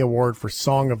Grammy Award for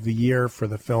Song of the Year for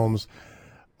the film's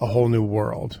A Whole New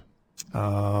World.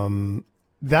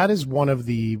 That is one of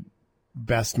the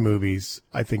best movies,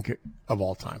 I think, of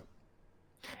all time.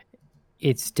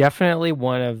 It's definitely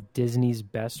one of Disney's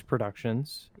best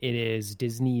productions. It is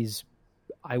Disney's,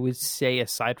 I would say,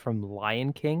 aside from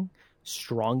Lion King,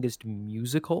 strongest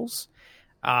musicals.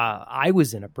 I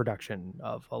was in a production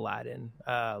of Aladdin,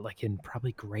 like in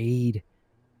probably grade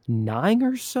 9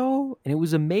 or so, and it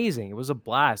was amazing. It was a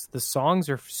blast. The songs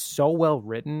are so well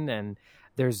written, and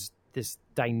there's this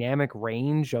dynamic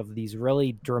range of these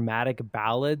really dramatic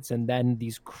ballads and then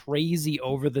these crazy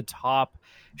over-the-top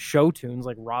show tunes,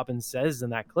 like Robin says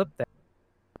in that clip,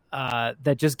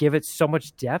 that just give it so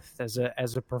much depth as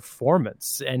a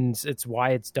performance, and it's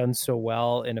why it's done so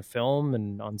well in a film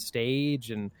and on stage.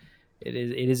 And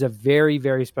it is a very,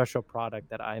 very special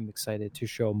product that I'm excited to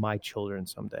show my children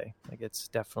someday. Like, it's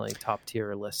definitely top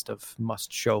tier list of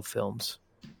must show films.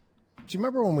 Do you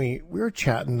remember when we were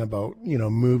chatting about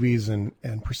movies and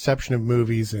perception of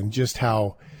movies and just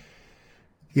how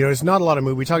there's not a lot of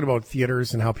movies. We talked about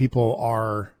theaters and how people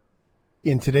are.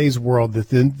 In today's world,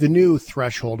 the new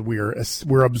threshold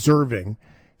we're observing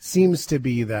seems to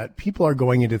be that people are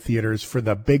going into theaters for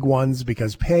the big ones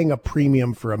because paying a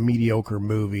premium for a mediocre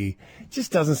movie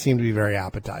just doesn't seem to be very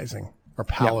appetizing or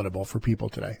palatable for people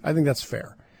today. I think that's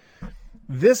fair.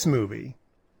 This movie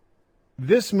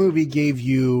gave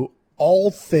you all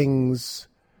things,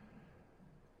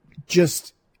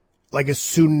 just like a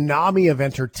tsunami of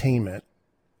entertainment,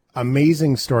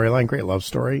 amazing storyline, great love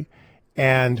story.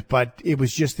 But it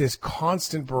was just this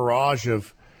constant barrage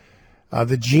of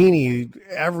the genie,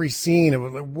 every scene. It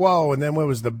was like, whoa. And then what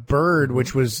was the bird,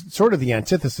 which was sort of the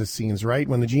antithesis scenes, right?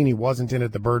 When the genie wasn't in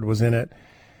it, the bird was in it.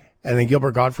 And then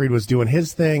Gilbert Gottfried was doing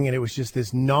his thing. And it was just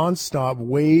this nonstop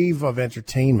wave of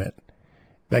entertainment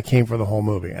that came for the whole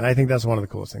movie. And I think that's one of the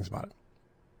coolest things about it.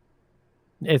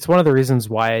 It's one of the reasons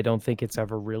why I don't think it's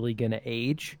ever really going to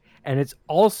age. And it's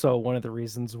also one of the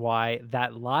reasons why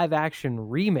that live action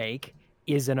remake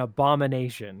is an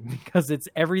abomination, because it's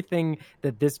everything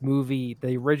that this movie,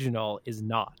 the original, is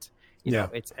not. You know,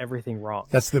 it's everything wrong.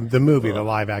 That's the movie, the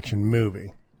live action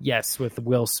movie. Yes, with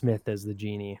Will Smith as the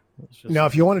genie. Now,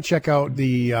 if you want to check out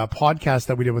the podcast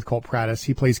that we did with Colt Prattis,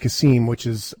 he plays Kasim, which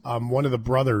is one of the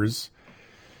brothers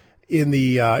in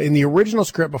the original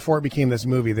script before it became this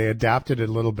movie, they adapted it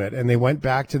a little bit and they went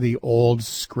back to the old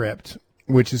script,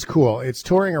 which is cool. It's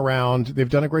touring around. They've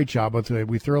done a great job with it.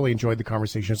 We thoroughly enjoyed the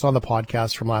conversation. It's on the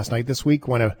podcast from last night this week.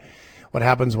 What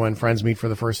happens when friends meet for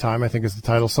the first time, I think is the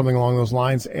title, something along those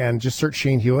lines. And just search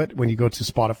Shane Hewitt when you go to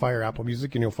Spotify or Apple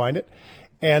Music and you'll find it.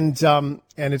 And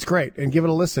it's great. And give it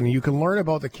a listen. You can learn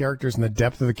about the characters and the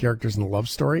depth of the characters and the love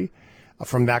story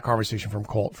from that conversation from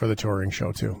Colt for the touring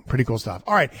show too. Pretty cool stuff.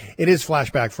 All right. It is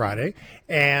Flashback Friday,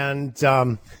 and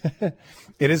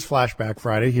it is Flashback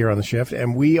Friday here on The Shift,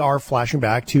 and we are flashing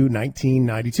back to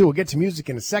 1992. We'll get to music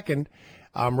in a second.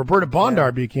 Roberta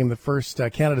Bondar became the first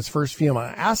Canada's first female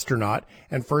astronaut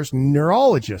and first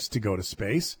neurologist to go to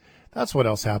space. That's what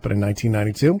else happened in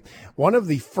 1992. One of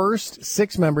the first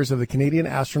 6 members of the Canadian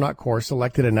Astronaut Corps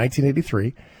selected in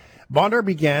 1983. Bondar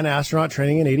began astronaut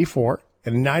training in 84.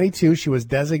 In 92, she was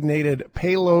designated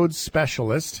payload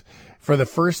specialist for the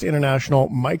first international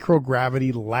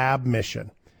microgravity lab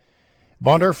mission.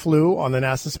 Bondar flew on the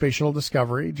NASA Space Shuttle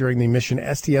Discovery during the mission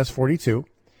STS-42,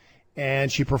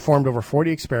 and she performed over 40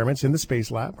 experiments in the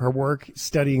space lab. Her work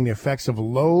studying the effects of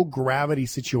low-gravity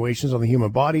situations on the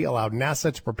human body allowed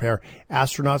NASA to prepare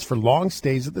astronauts for long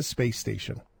stays at the space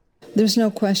station. There's no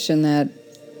question that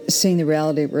seeing the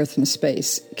reality of Earth from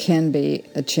space can be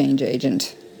a change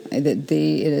agent. I've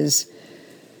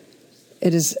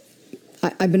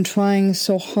been trying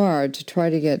so hard to try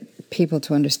to get people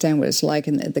to understand what it's like,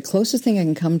 and the closest thing I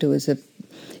can come to is if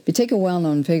you take a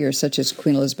well-known figure such as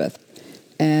Queen Elizabeth,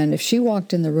 and if she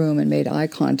walked in the room and made eye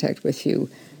contact with you,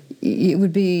 it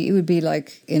would be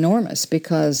like enormous,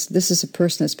 because this is a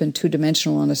person that's been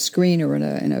two-dimensional on a screen or in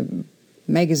a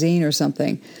magazine or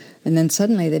something, and then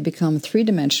suddenly they become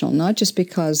three-dimensional, not just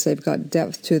because they've got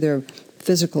depth to their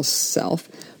physical self,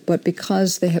 but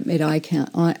because they have made eye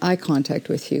contact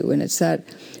with you. And it's that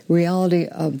reality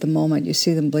of the moment. You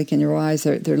see them blink in your eyes.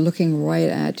 They're looking right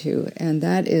at you. And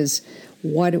that is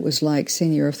what it was like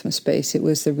seeing the Earth from space. It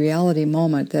was the reality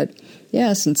moment that,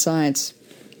 yes, in science,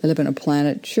 I live on a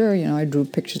planet. Sure, I drew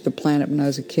pictures of the planet when I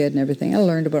was a kid and everything. I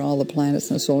learned about all the planets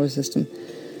in the solar system.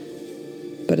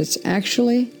 But it's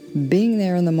actually being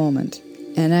there in the moment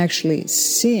and actually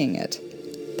seeing it,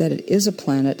 that it is a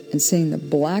planet, and seeing the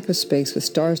black of space with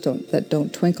stars that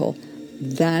don't twinkle.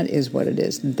 That is what it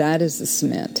is. That is the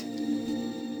cement.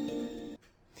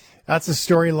 That's a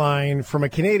storyline from a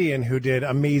Canadian who did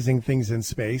amazing things in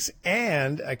space,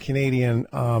 and a Canadian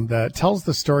that tells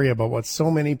the story about what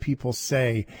so many people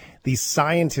say. These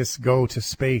scientists go to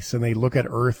space and they look at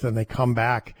Earth and they come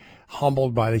back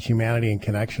humbled by the humanity and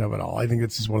connection of it all. I think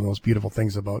this is one of those beautiful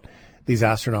things about these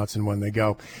astronauts and when they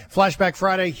go. Flashback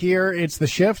Friday here. It's The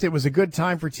Shift. It was a good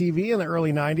time for TV in the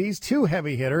early 90s. 2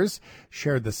 heavy hitters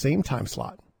shared the same time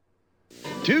slot.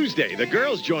 Tuesday, the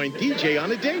girls joined DJ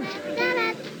on a date.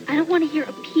 Dad, I don't want to hear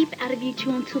a peep out of you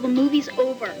two until the movie's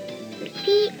over.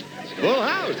 Peep. Full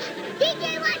house.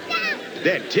 DJ, what's up?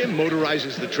 Then Tim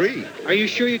motorizes the tree. Are you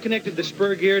sure you connected the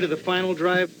spur gear to the final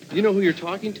drive? You know who you're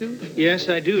talking to? Yes,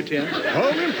 I do, Tim.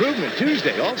 Home Improvement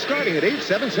Tuesday, all starting at 8,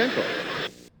 7 Central.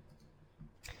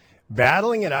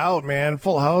 Battling it out, man.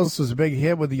 Full House was a big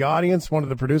hit with the audience. One of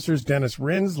the producers, Dennis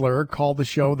Rinsler, called the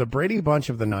show the Brady Bunch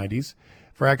of the 90s.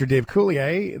 For actor Dave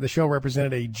Coulier, the show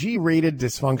represented a G-rated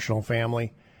dysfunctional family.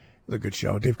 It was a good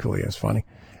show. Dave Coulier is funny.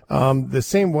 The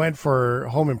same went for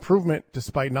Home Improvement.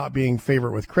 Despite not being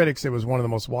favorite with critics, it was one of the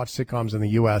most watched sitcoms in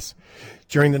the U.S.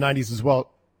 during the 90s as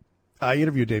well. I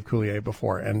interviewed Dave Coulier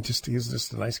before, and he's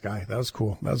just a nice guy. That was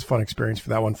cool. That was a fun experience for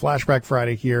that one. Flashback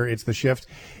Friday here. It's The Shift.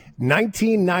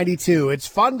 1992. It's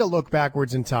fun to look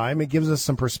backwards in time. It gives us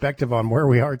some perspective on where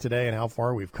we are today and how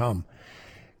far we've come.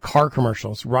 Car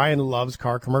commercials. Ryan loves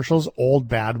car commercials, old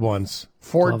bad ones.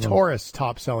 Ford Taurus,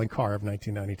 top-selling car of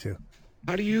 1992.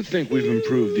 How do you think we've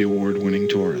improved the award-winning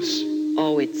Taurus?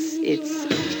 Oh, it's...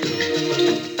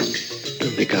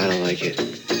 You gotta like it.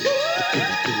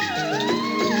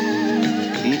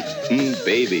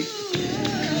 Baby.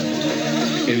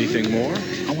 Anything more?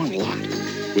 I want a lot.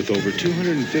 With over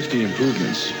 250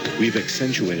 improvements, we've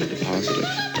accentuated the positive.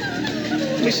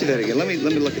 Let me see that again. Let me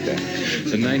look at that.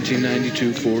 The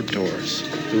 1992 Ford Taurus,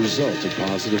 the result of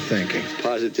positive thinking.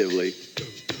 Positively.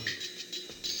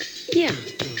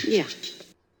 Yeah.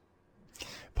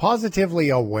 Positively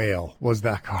a whale was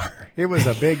that car. It was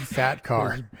a big, fat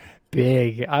car.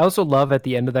 Big. I also love at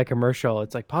the end of that commercial,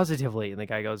 it's like positively, and the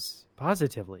guy goes,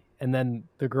 positively. And then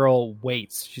the girl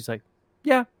waits. She's like,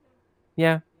 yeah.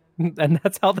 And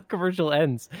that's how the commercial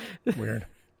ends. Weird.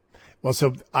 Well,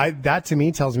 so that to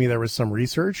me tells me there was some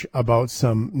research about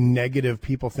some negative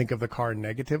people think of the car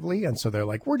negatively. And so they're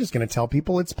like, we're just going to tell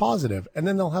people it's positive. And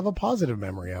then they'll have a positive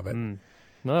memory of it.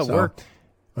 No, it worked.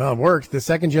 Well, it worked. The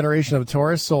second generation of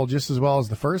Taurus sold just as well as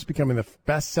the first, becoming the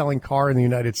best-selling car in the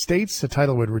United States. The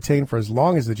title would retain for as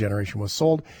long as the generation was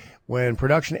sold. When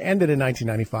production ended in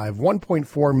 1995,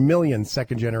 1.4 million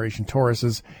second-generation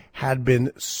Tauruses had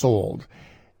been sold.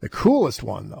 The coolest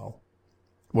one, though,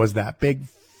 was that big,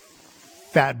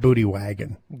 fat booty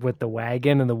wagon. With the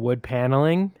wagon and the wood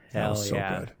paneling? Hell so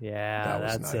yeah. good. Yeah,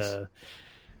 That was nice.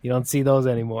 You don't see those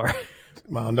anymore.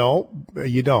 Well, no,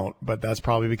 you don't, but that's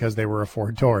probably because they were a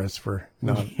Ford Taurus for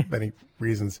not many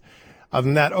reasons. Other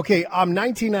than that, okay,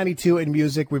 1992 in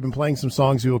music, we've been playing some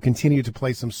songs. We will continue to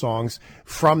play some songs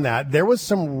from that. There was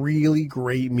some really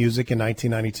great music in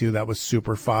 1992 that was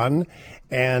super fun.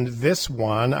 And this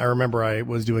one, I remember I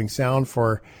was doing sound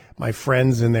for my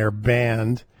friends in their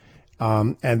band,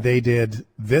 and they did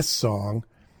this song.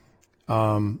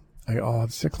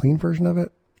 It's a clean version of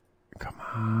it. Come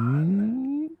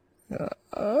on.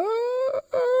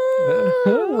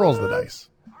 Rolls the dice.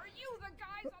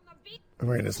 We're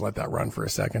going to just let that run for a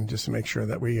second just to make sure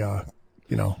that we, Oop.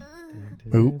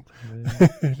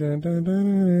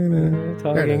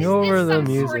 Talking over the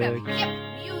music. Sort of hip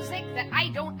music that I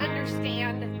don't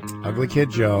understand. Ugly Kid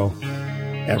Joe,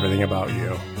 Everything About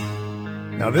You.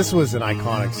 Now, this was an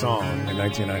iconic song in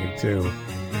 1992.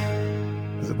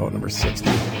 It was about number 60.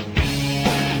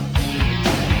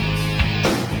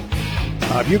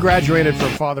 If you graduated from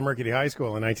Father Mercady High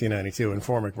School in 1992 in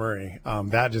Fort McMurray,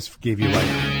 that just gave you like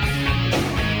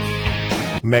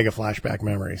mega flashback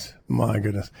memories. My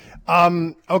goodness.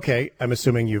 Okay, I'm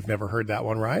assuming you've never heard that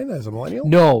one, Ryan, as a millennial?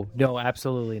 No,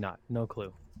 absolutely not. No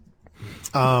clue.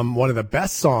 One of the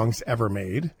best songs ever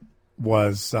made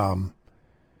was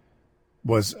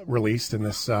released in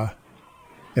this year,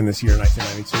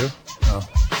 1992.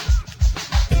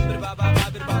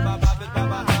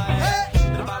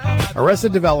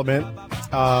 Arrested Development.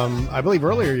 I believe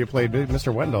earlier you played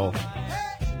Mr. Wendell,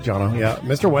 Jono. Yeah,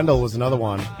 Mr. Wendell was another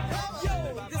one.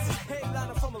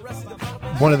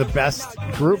 One of the best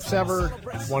groups ever.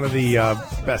 One of the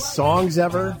best songs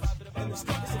ever.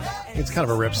 It's kind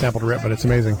of a sampled rip, but it's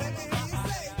amazing.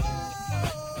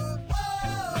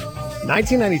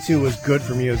 1992 was good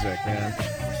for music, man.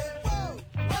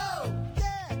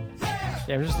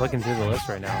 Yeah, I'm just looking through the list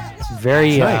right now. It's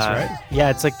very nice, right?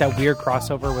 Yeah, it's like that weird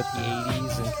crossover with the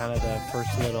 80s and kind of the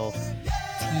first little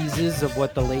teases of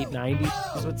what the late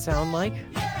 90s would sound like.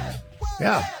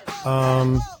 Yeah.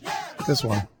 This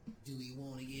one.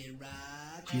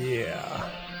 Yeah.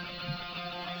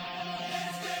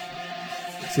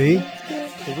 See?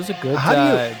 It was a good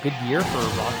good year for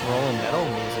rock and roll and metal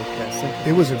music.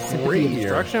 It was a Sympathy great and year.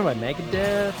 Destruction by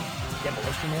Megadeth,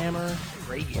 Demolition Hammer.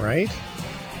 Great year. Right?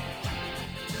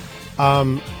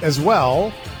 As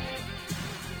well.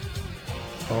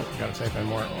 Oh, gotta type in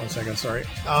more. 1 second, sorry.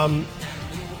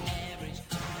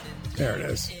 There it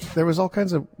is. There was all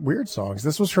kinds of weird songs.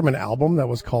 This was from an album that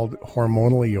was called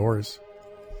Hormonally Yours.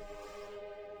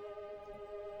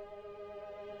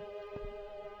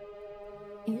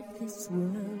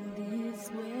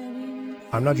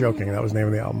 I'm not joking. That was the name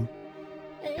of the album.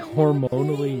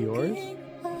 Hormonally Yours?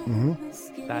 Mm-hmm.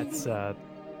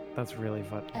 That's really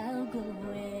fun.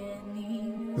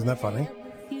 Isn't that funny?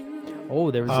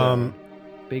 Oh, there was a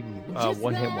big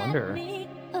one-hit wonder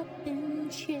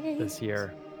this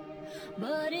year.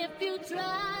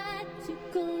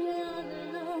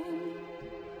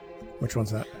 Which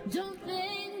one's that?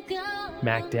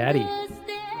 Mac Daddy.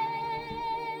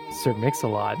 Sir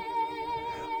Mix-a-Lot.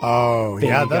 Oh, Baby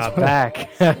yeah, that's Got Back.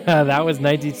 That was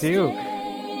 92.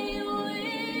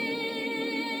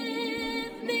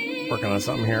 Working on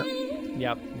something here.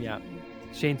 Yep.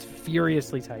 Shane's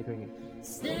furiously typing.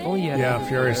 Oh yeah. Yeah,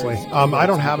 furiously. I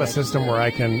don't have a system where I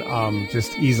can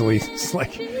just easily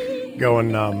go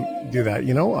and do that.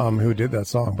 You know who did that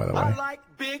song, by the way? I like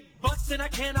big butts and I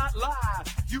cannot lie.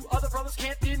 You other brothers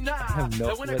can't deny. I have no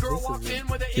that when a girl walks in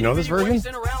with You know this version?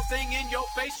 a round thing in your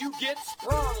face, you get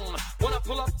sprung. When I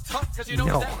pull up tough, 'cause you know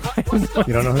No. that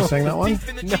You don't know who sang that one?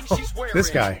 No. This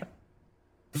guy.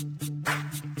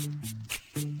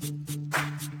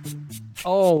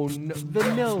 Oh, no.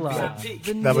 Vanilla.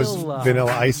 That was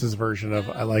Vanilla Ice's version of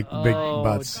I Like Big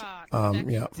Butts.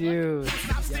 Yeah. Dude.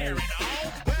 Yes. There it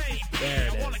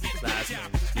is. That's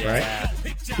yeah. Right?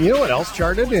 You know what else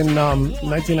charted in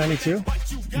 1992?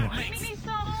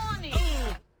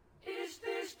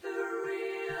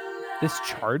 This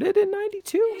charted in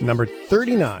 92? Number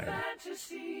 39.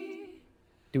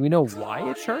 Do we know why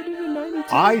it charted in 92?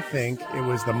 I think it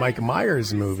was the Mike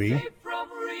Myers movie,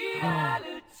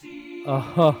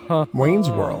 Wayne's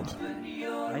World.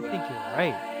 I think you're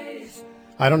right.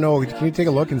 I don't know. Can you take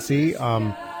a look and see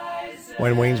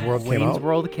when Wayne's World came out? Wayne's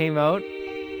World came out.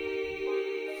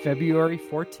 February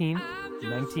 14th,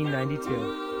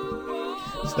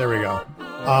 1992. So there we go.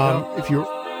 If you,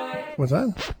 what's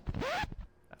that?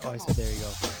 Oh, I said there you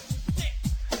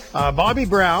go. Bobby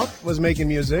Brown was making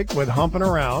music with Humping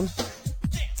Around.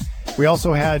 We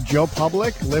also had Joe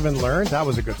Public, Live and Learn. That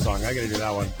was a good song. I got to do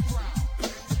that one.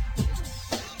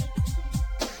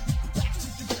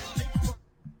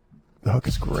 The hook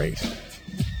is great.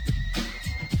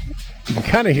 You can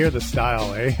kind of hear the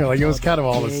style, eh? Like it was kind of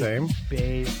all the same.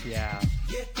 Bass, yeah.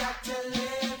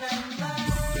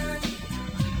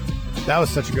 That was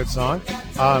such a good song.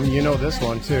 You know this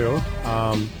one too.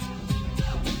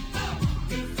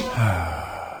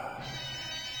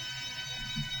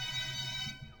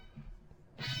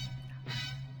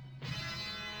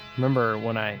 Remember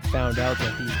when I found out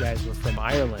that these guys were from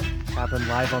Ireland? Happened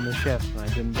live on the ship, and I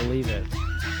didn't believe it.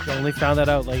 I only found that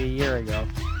out like a year ago.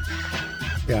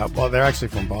 Yeah, well, they're actually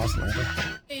from Boston, I think.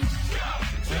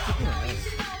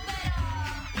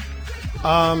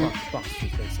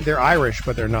 They're Irish,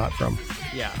 but they're not from.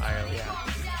 Yeah, Ireland,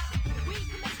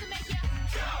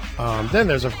 yeah. Then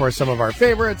there's, of course, some of our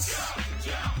favorites.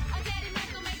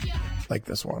 Like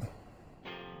this one.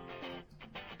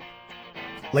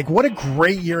 Like, what a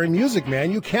great year in music, man.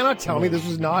 You cannot tell me this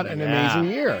was not an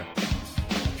amazing year.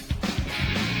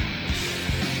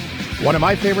 One of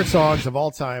my favorite songs of all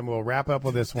time. We'll wrap up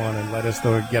with this one and let us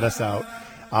get us out.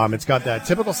 It's got that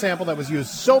typical sample that was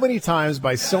used so many times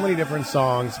by so many different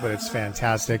songs, but it's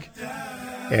fantastic.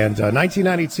 And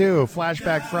 1992,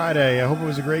 Flashback Friday. I hope it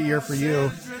was a great year for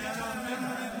you.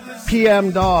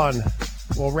 PM Dawn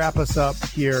will wrap us up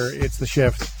here. It's The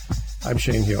Shift. I'm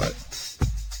Shane Hewitt.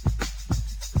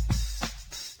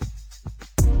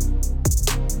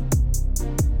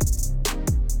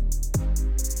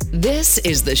 This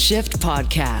is the Shift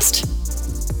Podcast.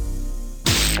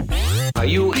 Are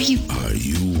you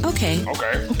okay?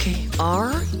 Okay.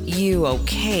 Are you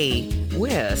okay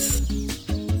with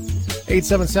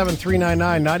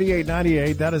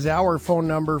 877-399-9898. That is our phone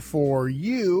number for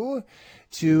you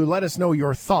to let us know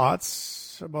your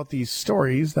thoughts about these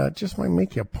stories that just might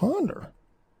make you ponder.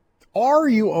 Are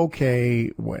you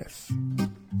okay with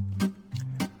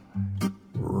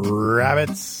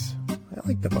rabbits? I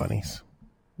like the bunnies.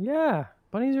 Yeah,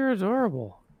 bunnies are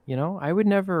adorable. You know, I would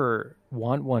never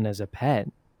want one as a pet,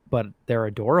 but they're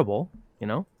adorable, you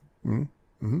know?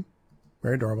 Mm-hmm.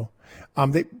 Very adorable.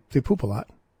 They poop a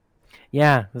lot.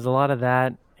 Yeah, there's a lot of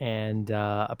that, and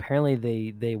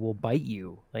apparently they will bite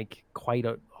you, like, quite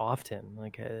often.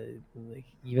 Like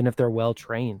even if they're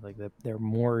well-trained, like they're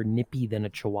more nippy than a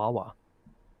chihuahua.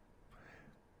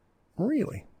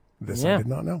 Really? This I did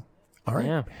not know. All right.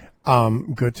 Yeah.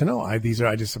 Good to know. I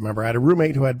just remember I had a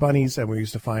roommate who had bunnies, and we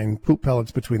used to find poop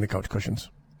pellets between the couch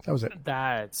cushions. That was it.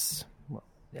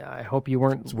 Yeah, I hope you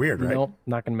weren't. It's weird, right? Nope,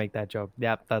 not going to make that joke.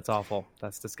 Yeah, that's awful.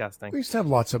 That's disgusting. We used to have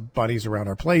lots of bunnies around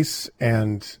our place,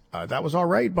 and that was all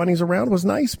right. Bunnies around was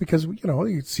nice because,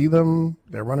 you see them.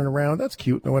 They're running around. That's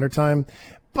cute in the wintertime.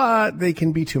 But they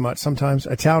can be too much sometimes.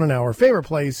 A town in our favorite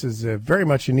place is very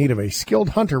much in need of a skilled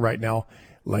hunter right now,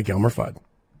 like Elmer Fudd.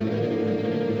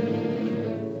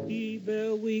 Be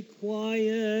very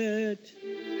quiet.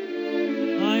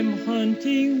 I'm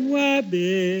hunting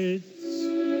rabbits.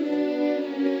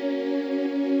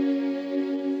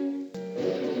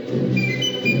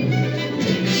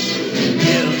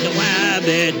 Kill the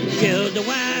rabbit, kill the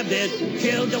rabbit,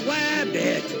 kill the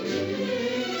rabbit.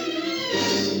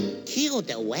 Kill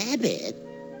the rabbit?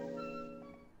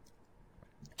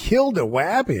 Kill the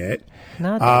rabbit?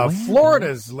 Not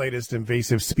Florida's latest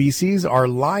invasive species are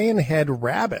lionhead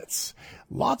rabbits.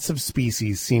 Lots of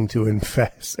species seem to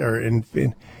infest. Well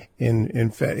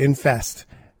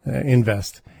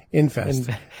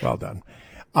done.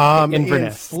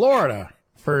 In Florida,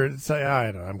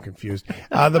 I'm confused.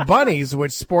 The bunnies,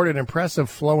 which sport an impressive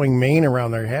flowing mane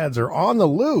around their heads, are on the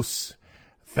loose,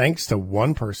 thanks to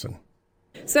one person.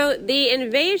 So the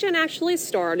invasion actually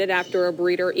started after a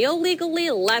breeder illegally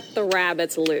let the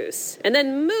rabbits loose and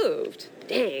then moved.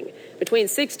 Dang. Between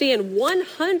 60 and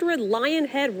 100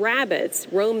 lionhead rabbits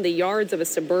roam the yards of a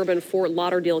suburban Fort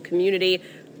Lauderdale community.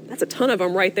 That's a ton of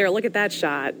them right there. Look at that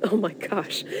shot. Oh, my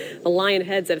gosh. The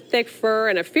lionheads have thick fur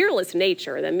and a fearless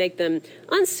nature that make them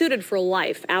unsuited for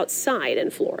life outside in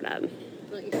Florida.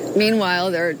 Meanwhile,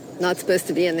 they're not supposed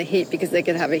to be in the heat because they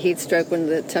could have a heat stroke when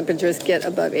the temperatures get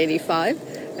above 85.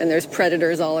 And there's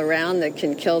predators all around that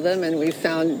can kill them. And we've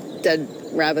found dead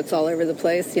rabbits all over the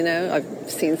place,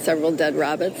 I've seen several dead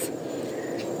rabbits.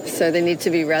 So they need to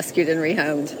be rescued and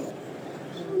rehomed.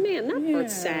 Oh, man, that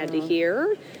part's sad to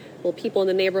hear. Well, people in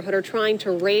the neighborhood are trying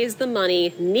to raise the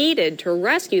money needed to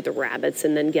rescue the rabbits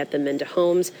and then get them into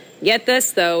homes. Get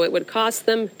this, though, it would cost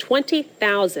them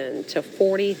 $20,000 to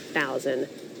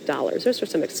 $40,000. Those are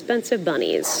some expensive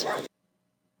bunnies.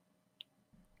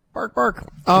 Bark, bark.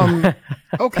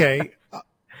 Okay.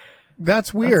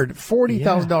 That's weird.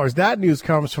 $40,000. That news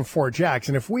comes from Fort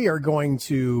Jackson. If we are going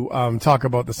to talk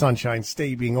about the Sunshine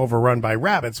State being overrun by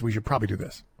rabbits, we should probably do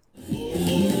this.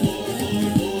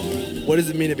 What does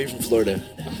it mean to be from Florida?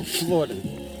 Florida.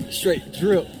 Straight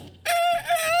drip.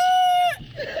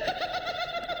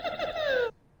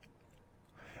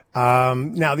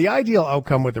 Now, the ideal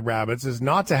outcome with the rabbits is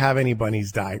not to have any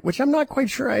bunnies die, which I'm not quite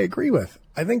sure I agree with.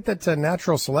 I think that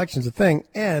natural selection's a thing,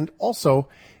 and also,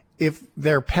 if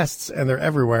they're pests and they're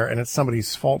everywhere and it's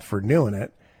somebody's fault for doing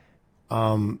it,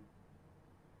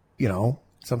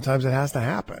 sometimes it has to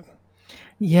happen.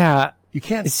 Yeah. You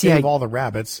can't save all the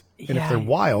rabbits, and if they're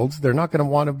wild, they're not going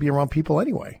to want to be around people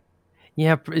anyway.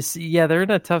 Yeah, they're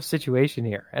in a tough situation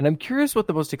here. And I'm curious what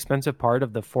the most expensive part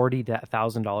of the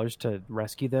 $40,000 to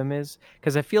rescue them is,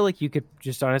 because I feel like you could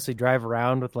just honestly drive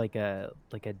around with like a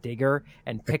digger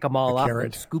and pick them all up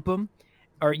and scoop them.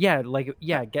 Or get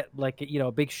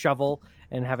a big shovel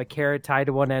and have a carrot tied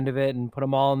to one end of it and put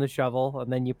them all in the shovel, and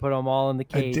then you put them all in the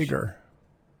cage. A digger.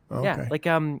 Okay. Yeah, like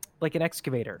an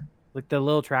excavator. Like the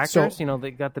little tractors,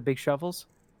 they got the big shovels.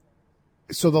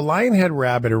 So the lionhead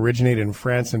rabbit originated in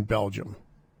France and Belgium.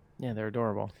 Yeah, they're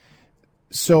adorable.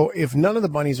 So if none of the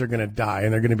bunnies are going to die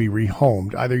and they're going to be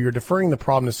rehomed, either you're deferring the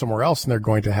problem to somewhere else and they're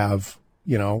going to have,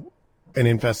 an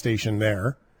infestation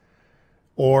there,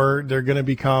 or they're going to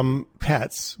become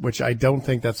pets, which I don't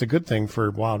think that's a good thing for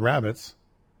wild rabbits,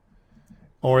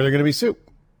 or they're going to be soup.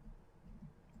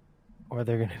 Or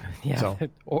they're gonna,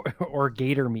 or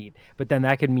gator meat, but then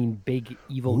that could mean big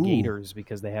evil gators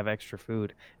because they have extra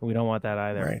food, and we don't want that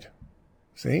either. Right?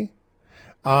 See,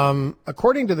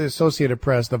 according to the Associated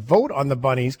Press, the vote on the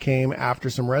bunnies came after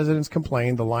some residents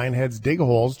complained the lionheads dig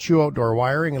holes, chew outdoor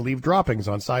wiring, and leave droppings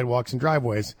on sidewalks and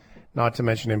driveways. Not to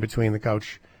mention in between the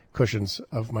couch cushions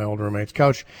of my old roommate's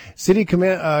couch. City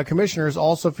commissioners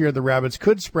also feared the rabbits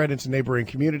could spread into neighboring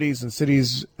communities and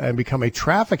cities and become a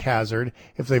traffic hazard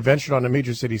if they ventured onto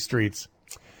major city streets.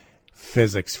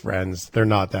 Physics, friends. They're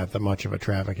not that much of a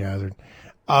traffic hazard.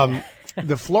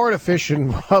 The Florida Fish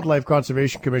and Wildlife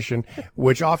Conservation Commission,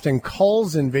 which often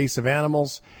culls invasive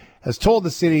animals, has told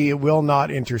the city it will not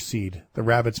intercede. The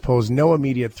rabbits pose no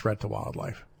immediate threat to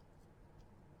wildlife.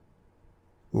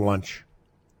 Lunch.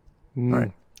 All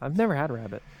right. I've never had a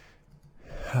rabbit.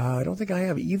 I don't think I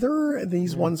have either.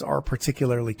 These ones are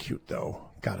particularly cute, though.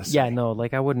 Gotta say. Yeah, no,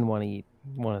 I wouldn't want to eat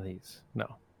one of these.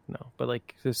 No. But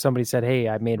if somebody said, "Hey,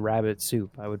 I made rabbit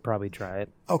soup," I would probably try it.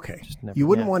 Okay. You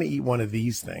wouldn't want to eat one of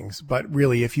these things, but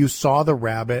really, if you saw the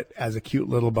rabbit as a cute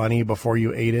little bunny before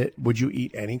you ate it, would you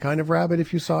eat any kind of rabbit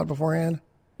if you saw it beforehand?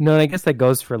 No, and I guess that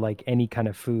goes for any kind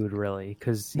of food, really.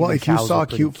 Because if you saw a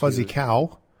cute fuzzy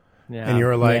cow. Yeah, and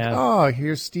you're like, oh,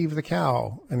 here's Steve the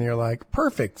cow. And you're like,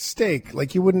 perfect, steak.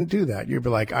 You wouldn't do that. You'd be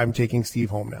like, I'm taking Steve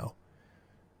home now.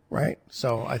 Right?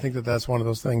 So I think that's one of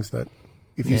those things that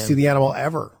if you see the animal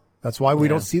ever, that's why we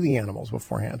don't see the animals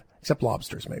beforehand, except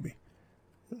lobsters, maybe.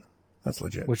 That's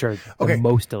legit. Which are the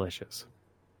most delicious.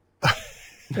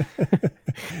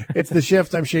 It's The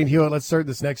Shift. I'm Shane Hewitt. Let's start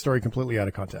this next story completely out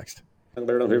of context.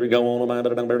 Here we go on. I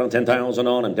bet a bird on 10,000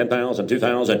 on and 10,000,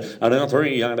 2,000. I bet on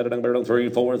 3. I bet a bird on 3,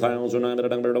 4,000. I bet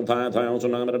a bird on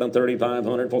 5,000. I bet on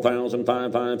 3,500, 4,000,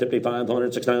 5,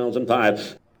 5,500, 6,000,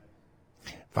 5.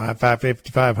 5,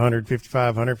 5,500,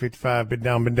 5,500, 55. Bid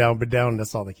down, bid down, bid down.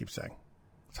 That's all they keep saying.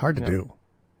 It's hard to do.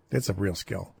 It's a real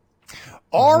skill.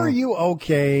 Are you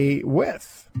okay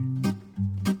with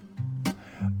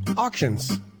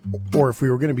auctions? Or if we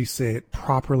were going to say it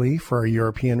properly for our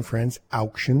European friends,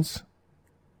 auctions.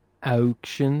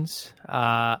 Auctions.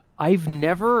 I've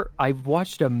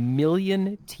watched a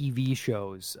million TV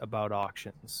shows about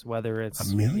auctions, whether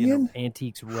it's a million?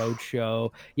 Antiques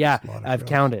Roadshow. Yeah, I've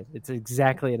counted. It's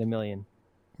exactly at a million.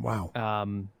 Wow.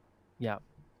 Yeah.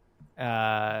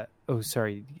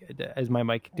 Sorry. Is my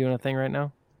mic doing a thing right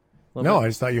now? No, I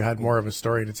just thought you had more of a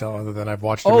story to tell other than I've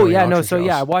watched.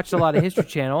 I watched a lot of History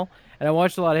Channel,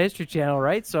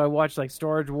 right? So I watched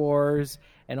Storage Wars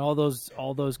and all those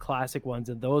classic ones,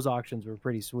 and those auctions were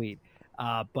pretty sweet.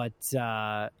 But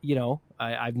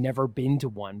I've never been to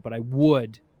one, but I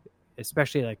would,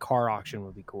 especially a car auction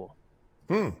would be cool.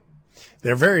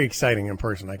 They're very exciting in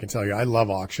person, I can tell you. I love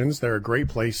auctions. They're a great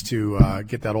place to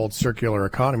get that old circular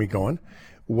economy going,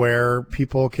 where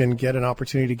people can get an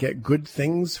opportunity to get good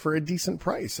things for a decent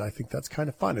price. I think that's kind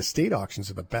of fun. Estate auctions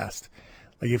are the best.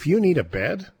 If you need a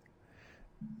bed,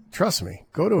 Trust me,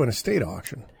 go to an estate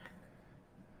auction.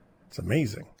 It's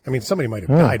amazing. I mean, somebody might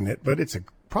have died in it, but it's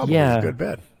probably a good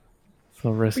bed. So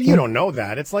risky. But you don't know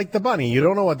that. It's like the bunny. You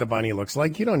don't know what the bunny looks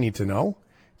like. You don't need to know.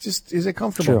 Just, is it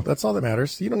comfortable? True. That's all that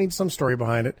matters. You don't need some story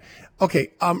behind it.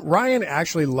 Okay, Ryan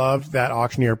actually loved that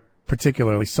auctioneer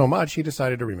particularly so much, he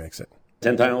decided to remix it.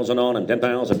 10,000 on and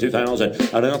 10,000, 2,000,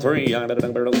 and now 3, I bet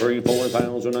it down 3,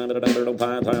 4,000, I bet it down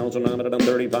 5,000, I bet it down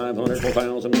 3,500,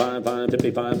 4,000, 5,500,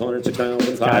 5,500,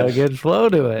 6,000, got a good flow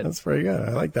to it. That's pretty good.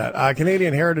 I like that.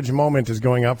 Canadian Heritage Moment is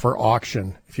going up for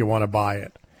auction if you want to buy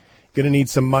it. Going to need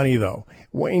some money, though.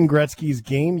 Wayne Gretzky's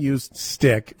game-used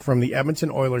stick from the Edmonton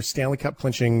Oilers Stanley Cup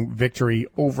clinching victory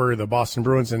over the Boston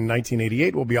Bruins in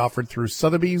 1988 will be offered through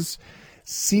Sotheby's,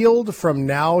 sealed from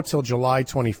now till July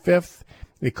 25th.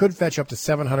 It could fetch up to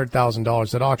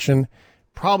 $700,000 at auction.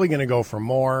 Probably going to go for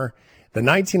more. The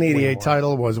 1988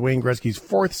 title was Wayne Gretzky's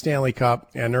fourth Stanley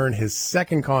Cup and earned his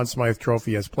second Conn Smythe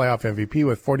Trophy as playoff MVP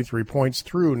with 43 points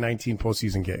through 19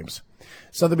 postseason games.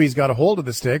 Sotheby's got a hold of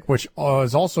the stick, which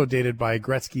is also dated by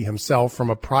Gretzky himself,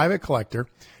 from a private collector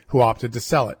who opted to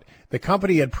sell it. The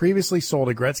company had previously sold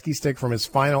a Gretzky stick from his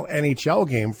final NHL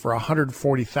game for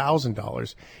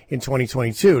 $140,000 in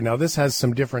 2022. Now, this has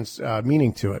some different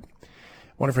meaning to it.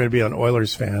 I wonder if it'd be an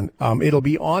Oilers fan. It'll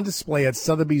be on display at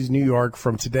Sotheby's, New York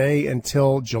from today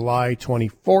until July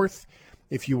 24th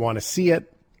if you want to see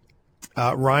it.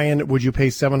 Ryan, would you pay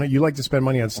 $700,000? You like to spend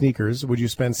money on sneakers. Would you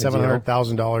spend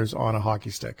 $700,000 on a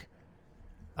hockey stick?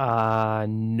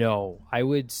 No. I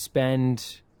would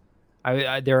spend...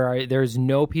 There's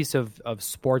no piece of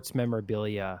sports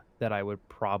memorabilia that I would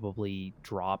probably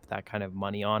drop that kind of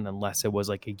money on unless it was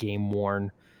like a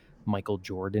game-worn Michael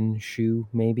Jordan shoe,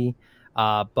 maybe.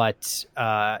 But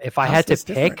if I had to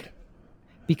pick,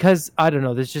 because I don't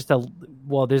know,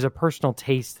 there's a personal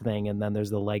taste thing and then there's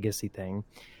the legacy thing.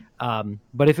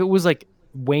 But if it was like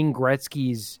Wayne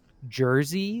Gretzky's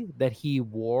jersey that he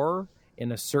wore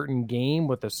in a certain game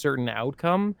with a certain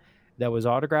outcome that was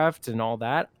autographed and all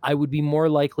that, I would be more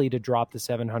likely to drop the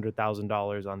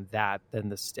 $700,000 on that than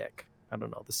the stick. I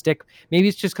don't know. The stick, maybe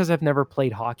it's just because I've never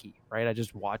played hockey, right? I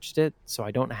just watched it, so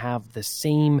I don't have the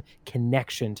same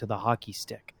connection to the hockey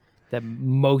stick that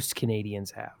most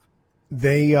Canadians have.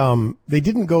 They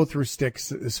didn't go through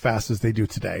sticks as fast as they do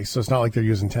today, so it's not like they're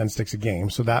using 10 sticks a game,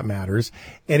 so that matters.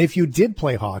 And if you did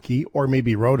play hockey, or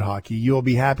maybe road hockey, you'll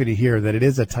be happy to hear that it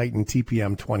is a Titan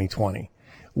TPM 2020,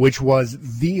 which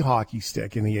was the hockey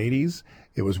stick in the 80s.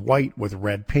 It was white with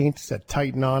red paint, said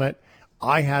Titan on it.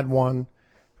 I had one.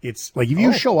 It's like if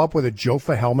you show up with a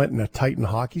Jofa helmet and a Titan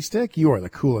hockey stick, you are the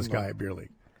coolest guy at Beer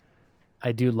League.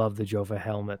 I do love the Jofa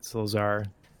helmets. Those are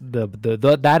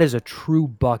that is a true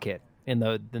bucket in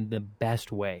the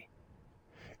best way.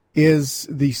 Is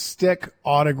the stick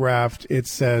autographed? It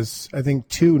says, I think,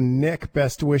 to Nick,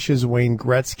 best wishes, Wayne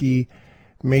Gretzky,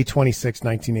 May 26,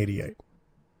 1988.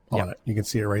 On it. You can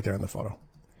see it right there in the photo.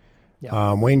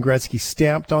 Wayne Gretzky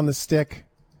stamped on the stick.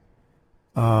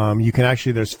 You can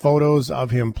actually, there's photos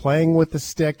of him playing with the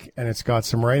stick, and it's got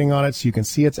some writing on it, so you can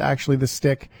see it's actually the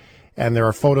stick. And there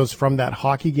are photos from that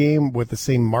hockey game with the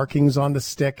same markings on the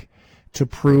stick to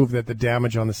prove that the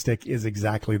damage on the stick is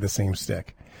exactly the same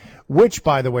stick. Which,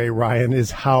 by the way, Ryan,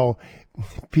 is how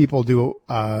people do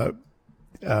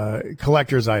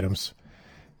collector's items.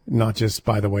 Not just,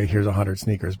 by the way, here's 100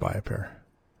 sneakers, buy a pair.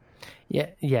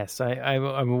 Yes,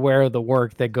 I'm aware of the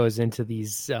work that goes into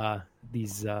these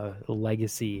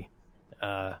legacy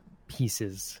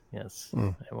pieces. Yes,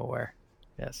 I'm aware.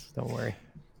 Yes, don't worry.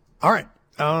 All right.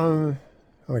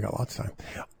 We got lots of time.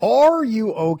 Are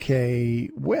you okay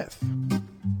with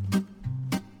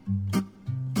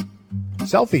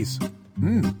selfies?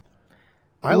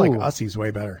 I like Ussies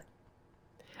way better.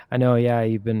 I know, yeah,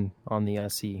 you've been on the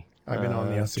Ussie. I've been on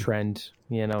the Ussie trend,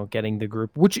 getting the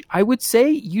group, which I would say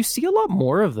you see a lot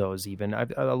more of those even.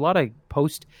 A lot of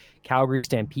post-Calgary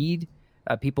Stampede,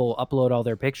 people upload all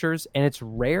their pictures, and it's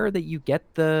rare that you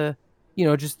get the,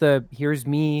 just the here's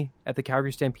me at the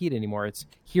Calgary Stampede anymore. It's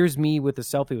here's me with a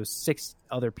selfie with 6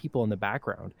 other people in the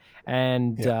background.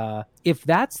 And if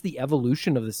that's the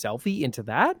evolution of the selfie into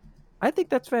that, I think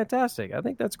that's fantastic. I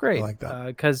think that's great. I like that.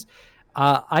 Because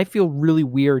I feel really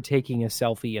weird taking a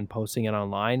selfie and posting it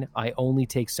online. I only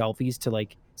take selfies to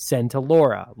send to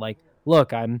Laura.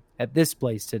 Look, I'm at this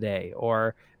place today,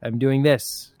 or I'm doing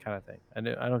this kind of thing.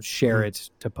 I don't share it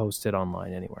to post it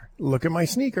online anywhere. Look at my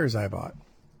sneakers I bought.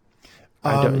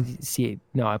 I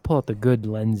pull out the good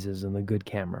lenses and the good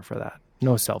camera for that.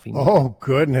 No selfie. Oh,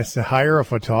 goodness. Hire a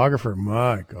photographer.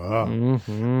 My God.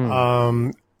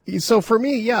 Mm-hmm. So for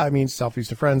me, yeah, I mean, selfies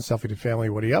to friends, selfie to family.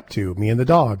 What are you up to? Me and the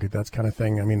dog, that's kind of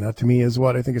thing. I mean, that to me is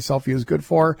what I think a selfie is good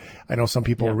for. I know some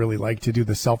people really like to do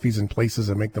the selfies in places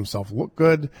and make themselves look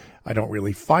good. I don't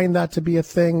really find that to be a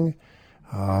thing.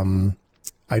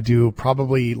 I do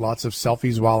probably lots of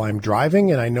selfies while I'm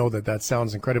driving, and I know that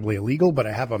sounds incredibly illegal, but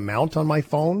I have a mount on my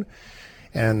phone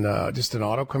and just an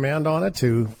auto command on it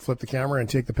to flip the camera and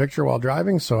take the picture while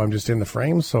driving. So I'm just in the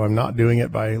frame. So I'm not doing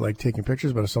it by like taking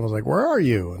pictures, but if someone's like, where are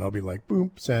you? And I'll be like,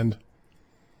 boom, send.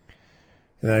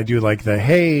 And then I do like the,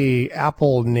 hey,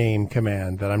 Apple name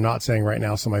command that I'm not saying right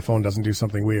now so my phone doesn't do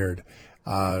something weird.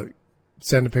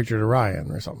 Send a picture to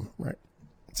Ryan or something, right?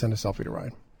 Send a selfie to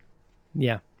Ryan.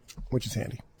 Yeah. Which is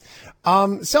handy.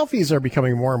 Selfies are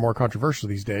becoming more and more controversial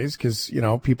these days because,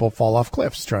 people fall off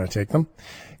cliffs trying to take them.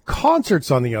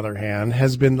 Concerts, on the other hand,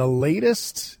 has been the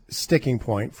latest sticking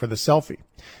point for the selfie.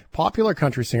 Popular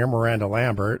country singer Miranda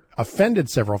Lambert offended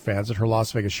several fans at her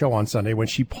Las Vegas show on Sunday when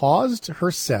she paused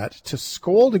her set to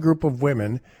scold a group of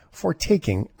women for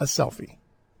taking a selfie.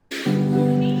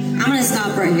 I'm going to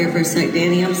stop right here for a sec,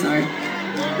 Danny. I'm sorry.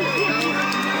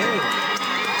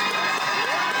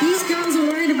 These girls are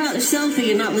worried about the selfie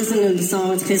and not listening to the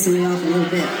song. It's pissing me off a little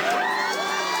bit.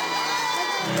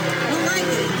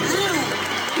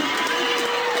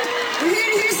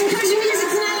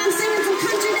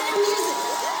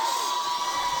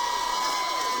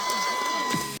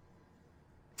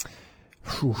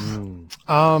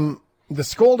 The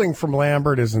scolding from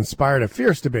Lambert has inspired a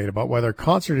fierce debate about whether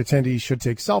concert attendees should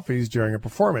take selfies during a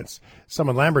performance. Some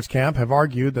in Lambert's camp have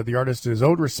argued that the artist is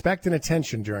owed respect and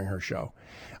attention during her show.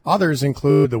 Others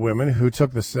include the women who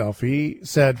took the selfie,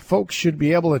 said folks should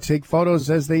be able to take photos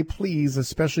as they please,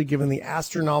 especially given the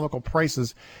astronomical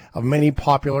prices of many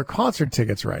popular concert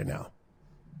tickets right now.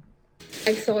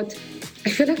 I thought, I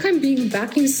feel like I'm being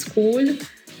back in school,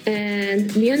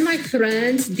 and me and my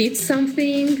friends did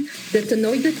something that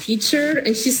annoyed the teacher,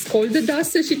 and she scolded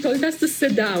us and she told us to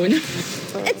sit down.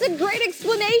 It's a great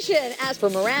explanation. As for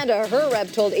Miranda, her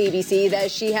rep told ABC that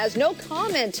she has no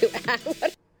comment to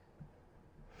add.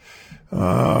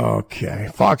 Okay.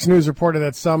 Fox News reported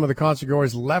that some of the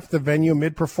concertgoers left the venue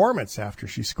mid-performance after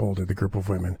she scolded the group of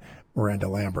women. Miranda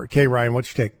Lambert. Okay, Ryan,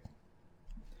 what's your take?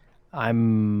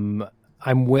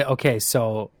 Okay,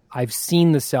 so I've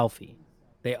seen the selfie.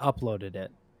 They uploaded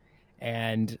it,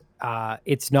 and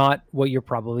it's not what you're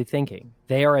probably thinking.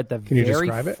 They are at the very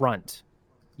front.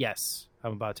 Yes,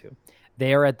 I'm about to.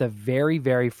 They are at the very,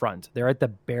 very front. They're at the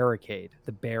barricade,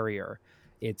 the barrier.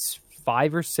 It's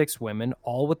 5 or 6 women,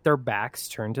 all with their backs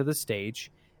turned to the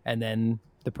stage, and then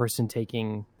the person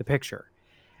taking the picture.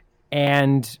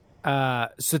 And so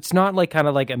it's not like kind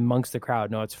of like amongst the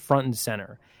crowd. No, it's front and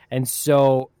center. And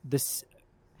so this,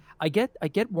 I get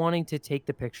wanting to take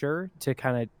the picture to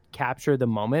kind of capture the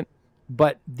moment,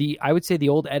 but I would say the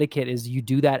old etiquette is you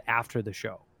do that after the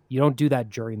show. You don't do that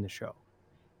during the show,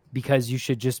 because you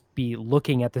should just be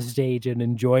looking at the stage and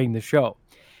enjoying the show.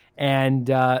 And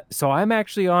so I'm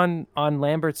actually on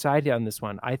Lambert's side on this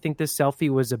one. I think this selfie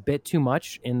was a bit too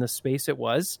much in the space it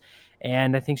was,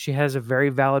 and I think she has a very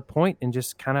valid point, and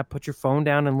just kind of put your phone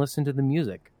down and listen to the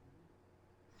music.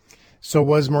 So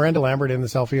was Miranda Lambert in the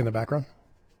selfie in the background?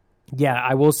 Yeah,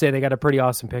 I will say they got a pretty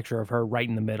awesome picture of her right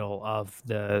in the middle of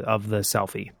the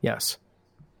selfie. Yes.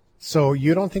 So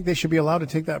you don't think they should be allowed to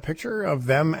take that picture of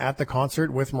them at the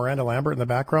concert with Miranda Lambert in the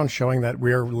background, showing that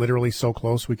we're literally so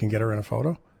close we can get her in a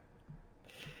photo?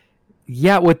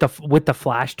 Yeah, with the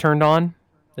flash turned on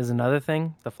is another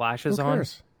thing. The flash is on,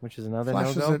 which is another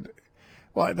no-go.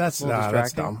 Well, that's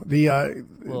dumb.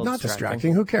 Not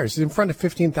distracting. Who cares? It's in front of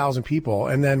 15,000 people,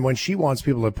 and then when she wants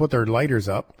people to put their lighters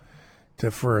up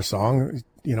for a song,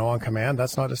 on command,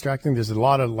 that's not distracting. There's a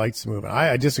lot of lights moving.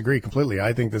 I disagree completely.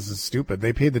 I think this is stupid.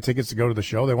 They paid the tickets to go to the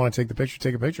show. They want to take the picture,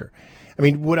 take a picture. I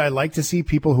mean, would I like to see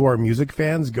people who are music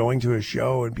fans going to a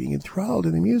show and being enthralled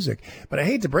in the music? But I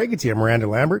hate to break it to you, Miranda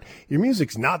Lambert, your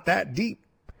music's not that deep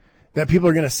that people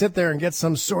are going to sit there and get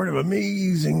some sort of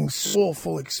amazing,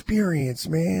 soulful experience,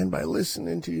 man, by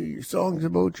listening to your songs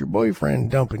about your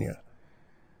boyfriend dumping you.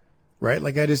 Right?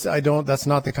 Like, that's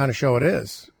not the kind of show it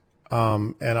is.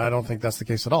 And I don't think that's the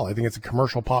case at all. I think it's a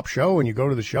commercial pop show, and you go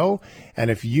to the show,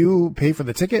 and if you pay for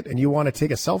the ticket and you want to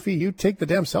take a selfie, you take the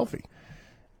damn selfie.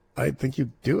 I think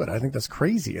you do it. I think that's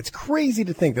crazy. It's crazy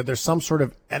to think that there's some sort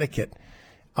of etiquette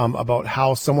about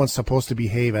how someone's supposed to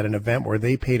behave at an event where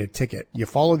they paid a ticket. You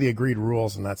follow the agreed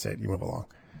rules, and that's it. You move along.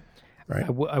 Right?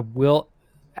 I will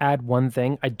add one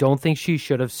thing. I don't think she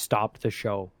should have stopped the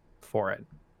show for it.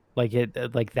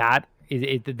 That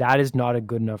is not a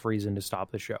good enough reason to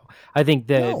stop the show. I think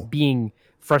that being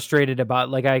frustrated about,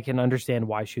 like, I can understand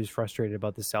why she was frustrated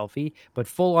about the selfie, but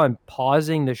full on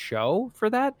pausing the show for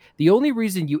that. The only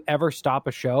reason you ever stop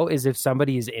a show is if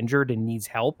somebody is injured and needs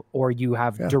help, or you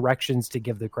have directions to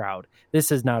give the crowd.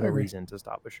 This is not a reason to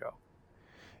stop a show.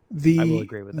 I will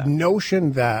agree with that. The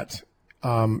notion that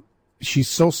she's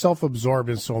so self-absorbed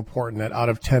and so important that out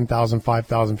of 10,000,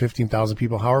 5,000, 15,000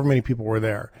 people, however many people were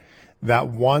there, that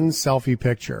one selfie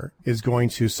picture is going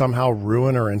to somehow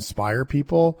ruin or inspire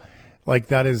people, like,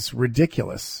 that is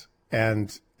ridiculous.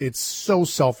 And it's so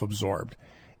self-absorbed.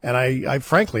 And I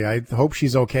frankly, I hope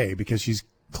she's okay, because she's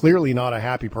clearly not a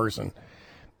happy person.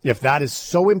 If that is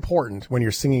so important when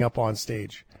you're singing up on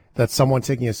stage, that someone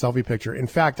taking a selfie picture. In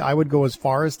fact, I would go as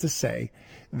far as to say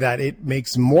that it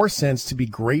makes more sense to be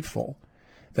grateful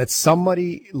that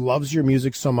somebody loves your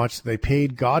music so much that they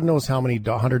paid God knows how many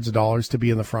hundreds of dollars to be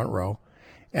in the front row,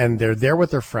 and they're there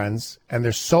with their friends, and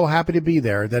they're so happy to be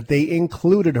there that they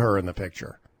included her in the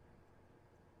picture.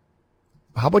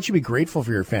 How about you be grateful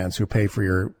for your fans who pay for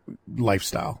your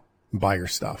lifestyle and buy your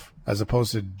stuff, as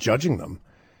opposed to judging them?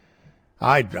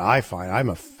 I find I'm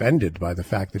offended by the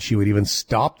fact that she would even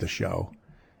stop the show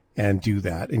and do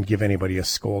that and give anybody a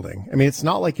scolding. I mean, it's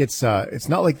not like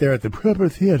not like they're at the proper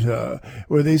theater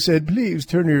where they said, please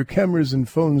turn your cameras and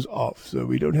phones off so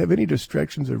we don't have any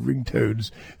distractions or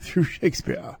ringtones through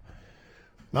Shakespeare.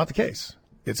 Not the case.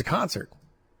 It's a concert,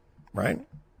 right?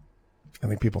 I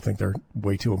think people think they're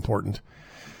way too important.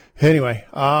 Anyway,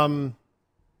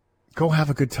 go have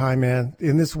a good time, man.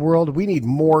 In this world, we need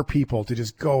more people to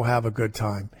just go have a good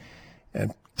time.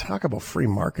 And talk about free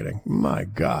marketing. My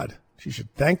God. She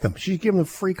should thank them. She should give them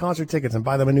free concert tickets and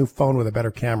buy them a new phone with a better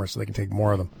camera so they can take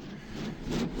more of them.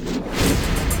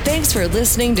 Thanks for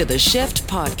listening to the Shift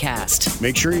Podcast.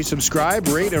 Make sure you subscribe,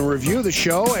 rate, and review the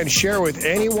show, and share with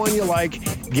anyone you like.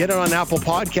 Get it on Apple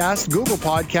Podcasts, Google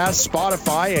Podcasts,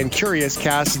 Spotify, and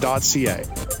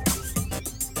CuriousCast.ca.